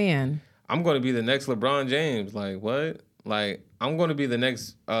plan. I'm going to be the next LeBron James. Like what? Like I'm going to be the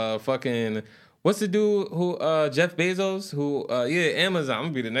next fucking what's the dude who Jeff Bezos who Amazon. I'm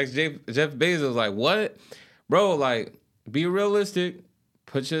going to be the next Jeff Bezos. Like what, bro? Like be realistic.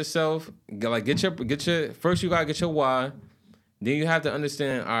 Put yourself like get your first. You gotta get your why. Then you have to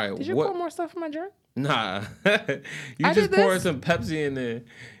understand, all right. Did you pour more stuff in my drink? Nah. You just poured some Pepsi in there.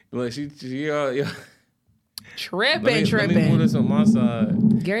 Look, she tripping. Let me put this on my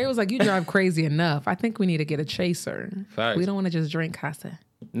side. Gary was like, you drive crazy enough. I think we need to get a chaser. Facts. We don't want to just drink Casa.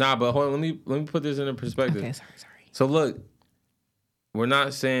 Nah, but hold on. Let me put this into perspective. Okay, sorry. So look, we're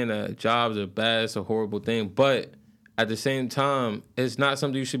not saying that jobs are bad, it's a horrible thing, but at the same time, it's not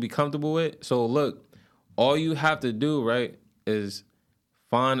something you should be comfortable with. So look, all you have to do, right, is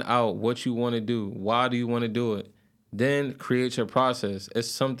find out what you want to do. Why do you want to do it? Then create your process. It's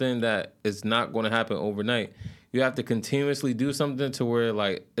something that is not going to happen overnight. You have to continuously do something to where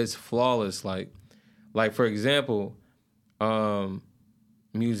like it's flawless. Like for example,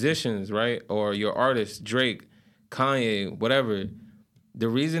 musicians, right? Or your artists, Drake, Kanye, whatever. The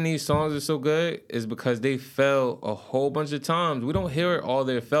reason these songs are so good is because they fail a whole bunch of times. We don't hear all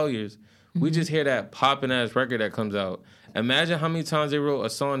their failures. We just hear that popping ass record that comes out. Imagine how many times they wrote a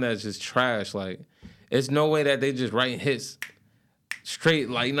song that's just trash. Like, it's no way that they just write hits straight.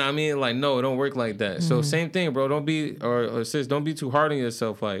 Like, you know what I mean? Like, no, it don't work like that. So same thing, bro. Don't be, or sis, don't be too hard on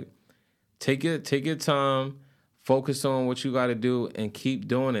yourself. Like, take your time, focus on what you got to do, and keep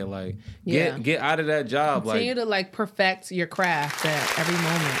doing it. Like, get out of that job. Continue to like perfect your craft at every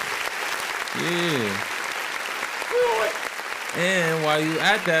moment. Yeah. And while you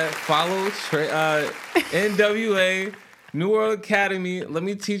at that, follow NWA, New World Academy. Let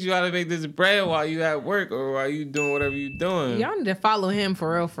me teach you how to make this bread while you at work or while you doing whatever you doing. Y'all need to follow him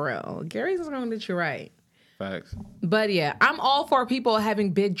for real. Gary's going to get you right. Facts. But yeah, I'm all for people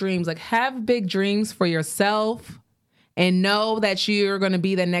having big dreams. Like, have big dreams for yourself and know that you're going to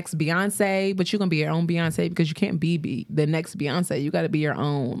be the next Beyonce, but you're going to be your own Beyonce because you can't be the next Beyonce. You got to be your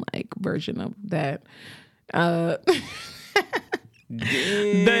own like version of that.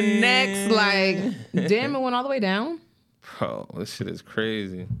 The next, like, damn, it went all the way down. Bro, this shit is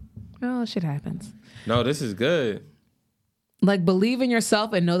crazy. Oh, shit happens. No, this is good. Like, believe in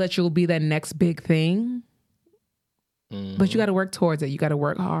yourself and know that you'll be that next big thing. But you got to work towards it. You got to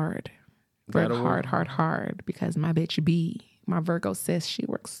work hard. Work hard. Because my bitch B, my Virgo sis, she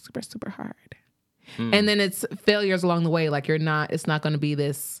works super, super hard. And then it's failures along the way. Like, it's not going to be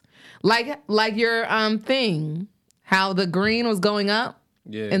this, like your thing. How the green was going up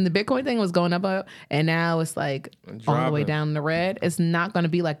and the Bitcoin thing was going up, and now it's like all the way down the red. It's not going to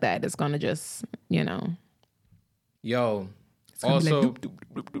be like that. It's going to just, Yo, also,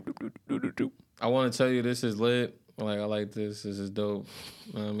 I want to tell you this is lit. Like, I like this. This is dope.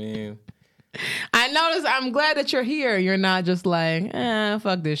 You know what I mean? I noticed. I'm glad that you're here. You're not just like,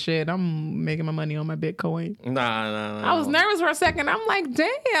 fuck this shit. I'm making my money on my Bitcoin. Nah. I was nervous for a second. I'm like,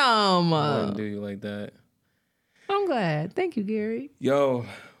 damn. I wouldn't do you like that. I'm glad. Thank you, Gary. Yo,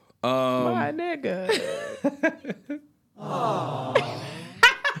 My nigga.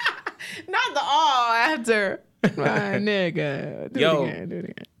 Not the all after. My nigga. Do it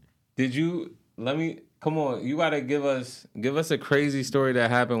again. Did you? Come on. You gotta give us a crazy story that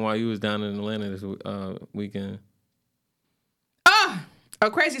happened while you was down in Atlanta this weekend. A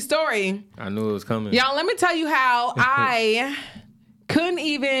crazy story. I knew it was coming. Y'all, let me tell you how I couldn't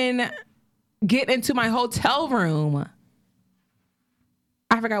even get into my hotel room.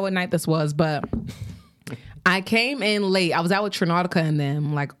 I forgot what night this was, but I came in late. I was out with Trinautica and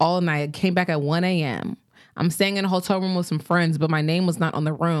them like all night. I came back at 1 a.m. I'm staying in a hotel room with some friends, but my name was not on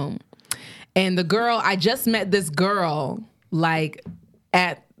the room. And I just met this girl like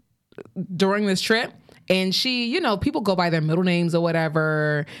during this trip. And she, people go by their middle names or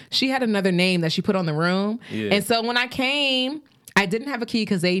whatever. She had another name that she put on the room. Yeah. And so when I came, I didn't have a key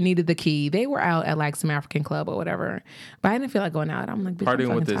because they needed the key. They were out at like some African club or whatever. But I didn't feel like going out. I'm like,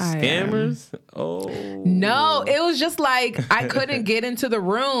 partying with the scammers? Oh. No, it was just like I couldn't get into the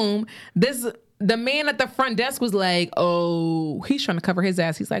room. The man at the front desk was like, oh, he's trying to cover his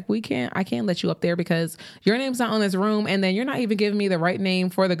ass. He's like, I can't let you up there because your name's not on this room. And then you're not even giving me the right name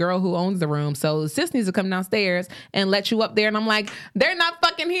for the girl who owns the room. So sis needs to come downstairs and let you up there. And I'm like, they're not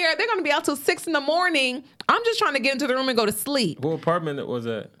fucking here. They're going to be out till 6 a.m. I'm just trying to get into the room and go to sleep. What apartment was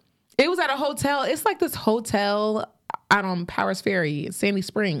that? It was at a hotel. It's like this hotel out on Powers Ferry, Sandy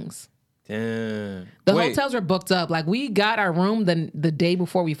Springs. Damn. The hotels are booked up. Like, we got our room the day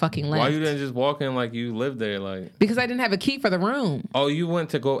before we fucking left. Why you didn't just walk in like you lived there? Like, because I didn't have a key for the room. Oh, you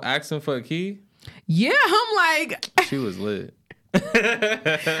went to go ask him for a key? Yeah, I'm like... She was lit.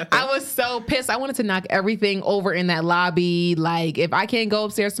 I was so pissed. I wanted to knock everything over in that lobby. Like, if I can't go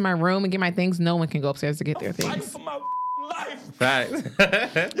upstairs to my room and get my things, no one can go upstairs to get their things. Fact.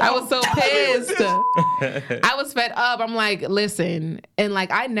 I was so pissed. I was fed up. I'm like, listen, and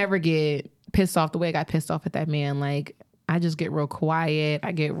like I never get pissed off the way I got pissed off at that man. Like, I just get real quiet.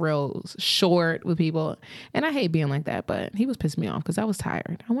 I get real short with people, and I hate being like that. But he was pissing me off because I was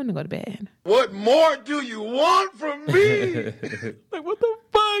tired. I wanted to go to bed. What more do you want from me? Like, what the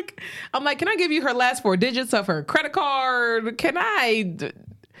fuck? I'm like, can I give you her last 4 digits of her credit card? Can I?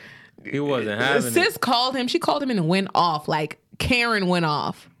 He wasn't having it. Sis called him. She called him and went off. Like, Karen went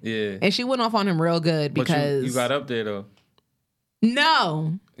off. Yeah. And she went off on him real good because... But you got up there, though.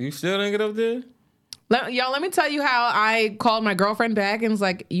 No. You still didn't get up there? Let me tell you how I called my girlfriend back and was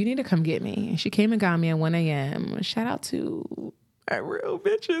like, you need to come get me. And she came and got me at 1 a.m. Shout out to my real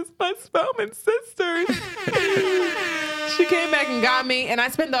bitches, my Spelman sisters. She came back and got me, and I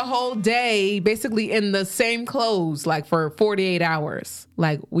spent the whole day basically in the same clothes, like for 48 hours.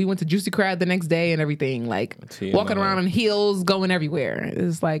 Like, we went to Juicy Crab the next day and everything, like walking around in heels, going everywhere.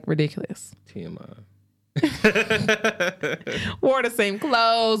 It's like ridiculous. TMI. Wore the same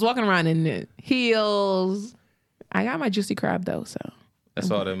clothes, walking around in heels. I got my Juicy Crab though, so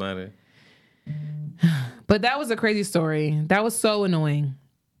that's all that matters. But that was a crazy story. That was so annoying.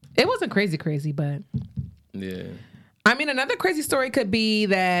 It wasn't crazy, but yeah. I mean, another crazy story could be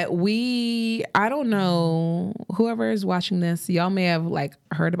that I don't know, whoever is watching this, y'all may have like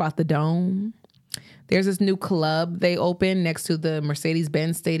heard about the Dome. There's this new club they opened next to the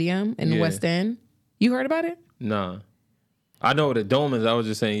Mercedes-Benz Stadium in the West End. You heard about it? Nah. I know what the Dome is. I was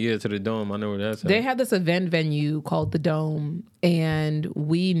just saying, to the Dome. I know where that's at. They have this event venue called the Dome, and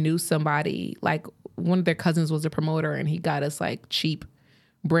we knew somebody, like one of their cousins was a promoter, and he got us like cheap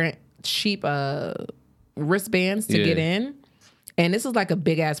wristbands to get in. And this is like a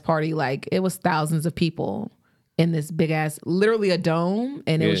big ass party. Like, it was thousands of people in this big ass, literally a dome,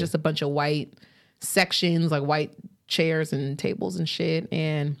 and it was just a bunch of white sections, like white chairs and tables and shit.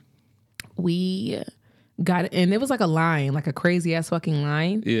 And we got it, and it was like a line, like a crazy ass fucking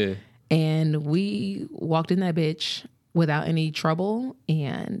line. Yeah. And we walked in that bitch without any trouble,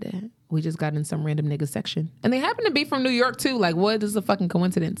 and we just got in some random nigga section. And they happened to be from New York too. Like, what is a fucking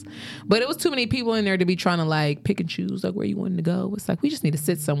coincidence? But it was too many people in there to be trying to like pick and choose like where you wanted to go. It's like, we just need to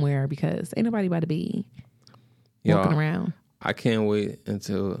sit somewhere because ain't nobody about to be walking around. I can't wait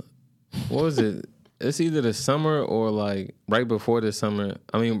until, what was it? It's either the summer or like right before the summer.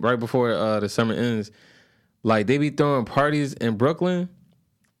 I mean, right before the summer ends. Like, they be throwing parties in Brooklyn.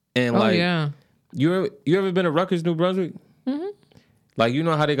 And you ever been to Rutgers, New Brunswick? Mm-hmm. Like, you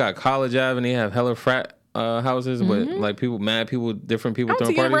know how they got College Ave and they have hella frat houses, but like different people I went throwing to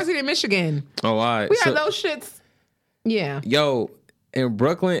parties? University of Michigan. Oh, all right. We had those shits. Yeah. Yo, in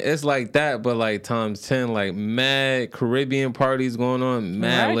Brooklyn, it's like that, but like times 10, like mad Caribbean parties going on,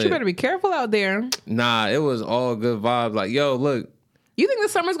 mad Right? lit. You better be careful out there. Nah, it was all good vibes. Like, yo, look, You think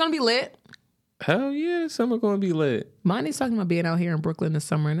this summer's gonna be lit? hell yeah, summer gonna be lit. Monty's talking about being out here in Brooklyn this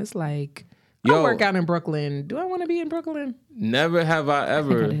summer, and it's like, Yo. I work out in Brooklyn. Do I want to be in Brooklyn? Never have I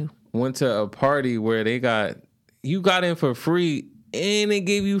ever do. went to a party where you got in for free and they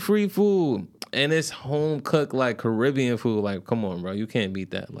gave you free food. And it's home cooked like Caribbean food. Like, come on, bro. You can't beat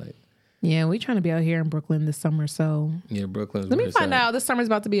that. Like, Yeah, we trying to be out here in Brooklyn this summer. So yeah, Brooklyn's let me where it's find at. out. This summer's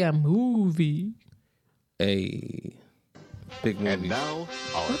about to be a movie. A big movie. And now,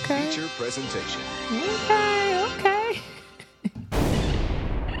 our Okay. feature presentation. Okay.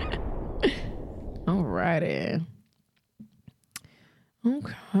 Alrighty.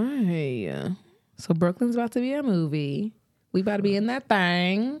 Okay. So Brooklyn's about to be a movie. We about to be in that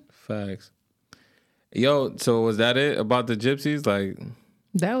thing. Facts. Yo, so was that it about the gypsies? Like,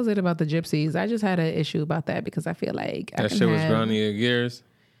 That was it about the gypsies. I just had an issue about that because I feel like that shit was grinding your gears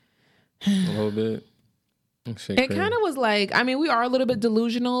a little bit. Shit It crazy. kind of was like, I mean, we are a little bit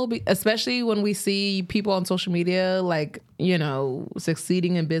delusional, especially when we see people on social media, like, you know,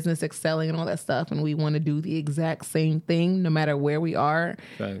 succeeding in business, excelling and all that stuff. And we want to do the exact same thing no matter where we are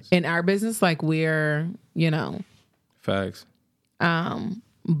Facts. in our business. Like we're, you know, Facts.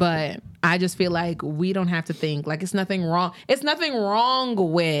 but I just feel like we don't have to think like it's nothing wrong. It's nothing wrong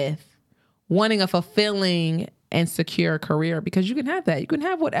with wanting a fulfilling and secure career because you can have that. You can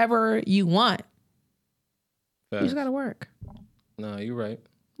have whatever you want. You Facts. just got to work. Nah, you're right.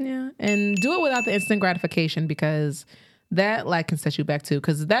 Yeah, and do it without the instant gratification because that like can set you back too.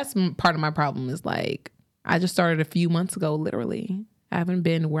 Because that's part of my problem is like I just started a few months ago. Literally, I haven't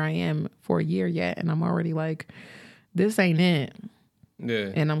been where I am for a year yet, and I'm already like, this ain't it.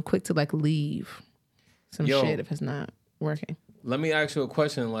 Yeah. And I'm quick to like leave some Yo. shit if it's not working. Let me ask you a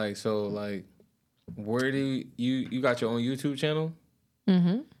question. Like, so, like, where do you got your own YouTube channel?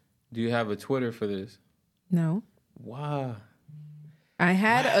 Mm-hmm. Do you have a Twitter for this? No, Wow. I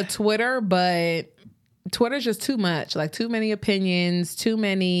had a Twitter, but Twitter's just too much. Like too many opinions, too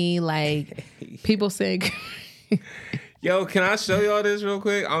many like people saying. Yo, can I show y'all this real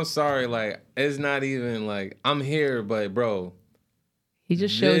quick? I'm sorry. Like, it's not even like I'm here, but bro, He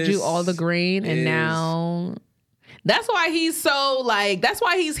just showed you This all the green, and is- now that's why he's so like. That's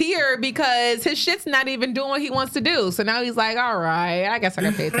why he's here because his shit's not even doing what he wants to do. So now he's like, all right, I guess I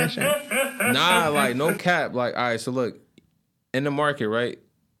gotta pay attention. nah, like no cap. Like, all right, so look, in the market, right?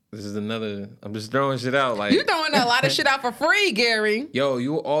 This is another. I'm just throwing shit out. Like, You throwing a lot of shit out for free, Gary. yo,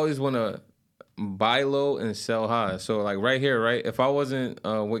 you always want to buy low and sell high. So like right here, right? If I wasn't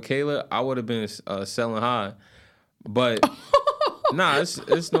with Kayla, I would have been selling high. But nah,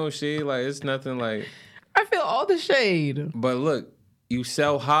 it's no shade. Like it's nothing like. I feel all the shade. But look, you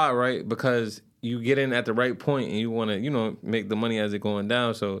sell high, right? Because you get in at the right point and you want to, you know, make the money as it going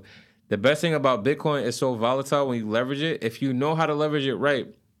down. So the best thing about Bitcoin is so volatile when you leverage it. If you know how to leverage it right,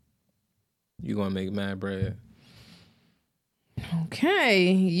 you're going to make mad bread. Okay,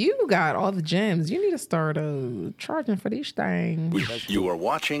 you got all the gems. You need to start charging for these things. You are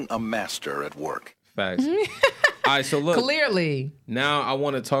watching a master at work. Facts. All right, so look, Clearly. now I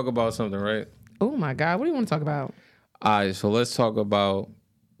want to talk about something, right? Oh my God, what do you want to talk about? All right, so let's talk about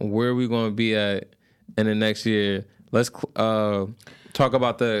where we're going to be at in the next year. Let's talk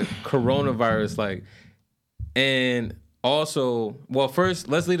about the coronavirus, like, and also, well, first,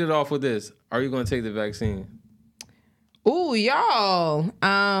 let's lead it off with this. Are you going to take the vaccine? Ooh, y'all.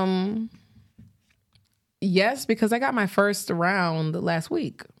 Yes, because I got my first round last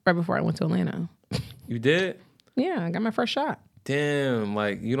week, right before I went to Atlanta. You did? Yeah, I got my first shot. Damn,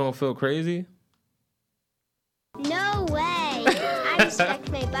 like, you don't feel crazy? No way. I respect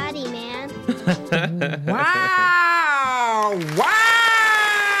my body, man. Wow!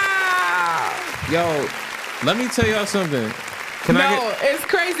 Wow! Yo, let me tell y'all something. It's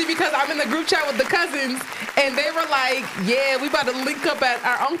crazy because I'm in the group chat with the cousins and they were like, yeah, we about to link up at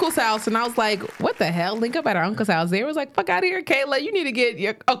our uncle's house. And I was like, what the hell? Link up at our uncle's house? They was like, fuck out of here, Kayla. You need to get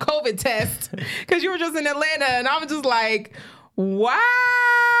a COVID test because you were just in Atlanta. And I was just like, wow.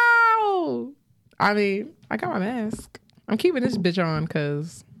 I mean, I got my mask. I'm keeping this bitch on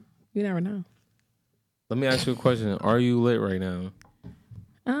because you never know. Let me ask you a question. Are you lit right now?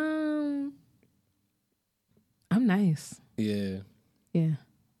 I'm nice. Yeah. Yeah.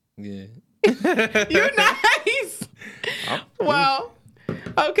 Yeah. You're nice. Well,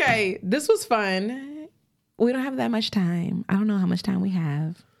 okay. This was fun. We don't have that much time. I don't know how much time we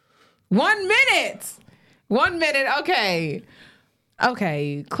have. 1 minute. 1 minute. Okay.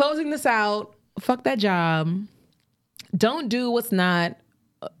 Okay. Closing this out. Fuck that job. Don't do what's not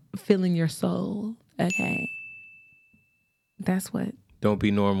filling your soul. Okay. That's what, Don't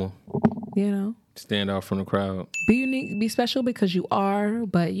be normal. you know. Stand out from the crowd. Be unique, be special because you are,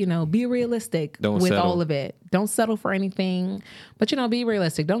 but be realistic Don't with settle. all of it. Don't settle for anything, but be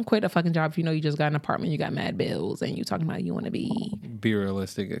realistic. Don't quit a fucking job if you know you just got an apartment, you got mad bills, and you talking about you want to be. Be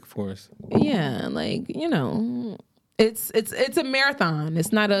realistic, of course. Yeah, like it's a marathon.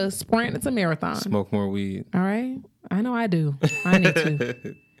 It's not a sprint. It's a marathon. Smoke more weed. All right, I know I do. I need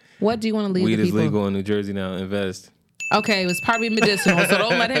to. What do you want to leave Weed the is people? legal in New Jersey now. Invest. Okay, it was probably medicinal, so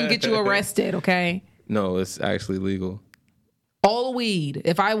don't let him get you arrested. Okay. No, it's actually legal. All the weed.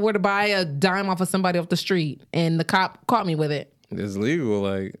 If I were to buy a dime off of somebody off the street and the cop caught me with it, It's legal.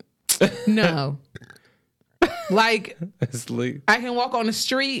 Like no. Like it's legal. I can walk on the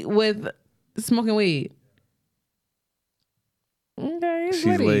street with smoking weed. Okay, it's She's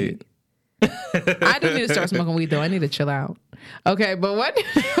litty. late. I do need to start smoking weed though. I need to chill out. Okay, but what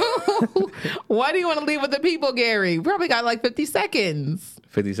do you want to leave with the people, Gary? We probably got like 50 seconds.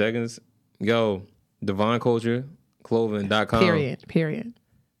 50 seconds. Yo, Divine Culture Clothing.com. Period.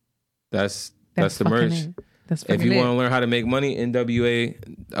 That's the fucking merch. it. That's If fucking you it. want to learn how to make money, NWA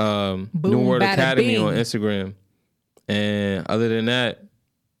New Boom, Word bada, Academy bing. on Instagram. And other than that,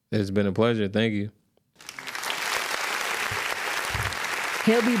 it's been a pleasure. Thank you.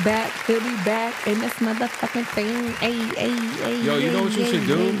 He'll be back in this motherfucking thing. Ay, Yo, you know what you should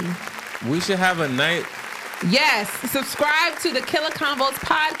do? We should have a night. Yes, subscribe to the Killer Convos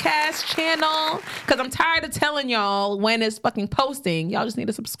podcast channel because I'm tired of telling y'all when it's fucking posting. Y'all just need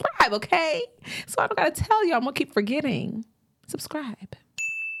to subscribe, okay? So I don't gotta tell y'all. I'm gonna keep forgetting. Subscribe.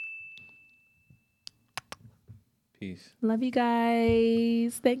 Peace. Love you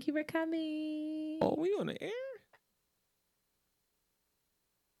guys. Thank you for coming. Oh, we on the air?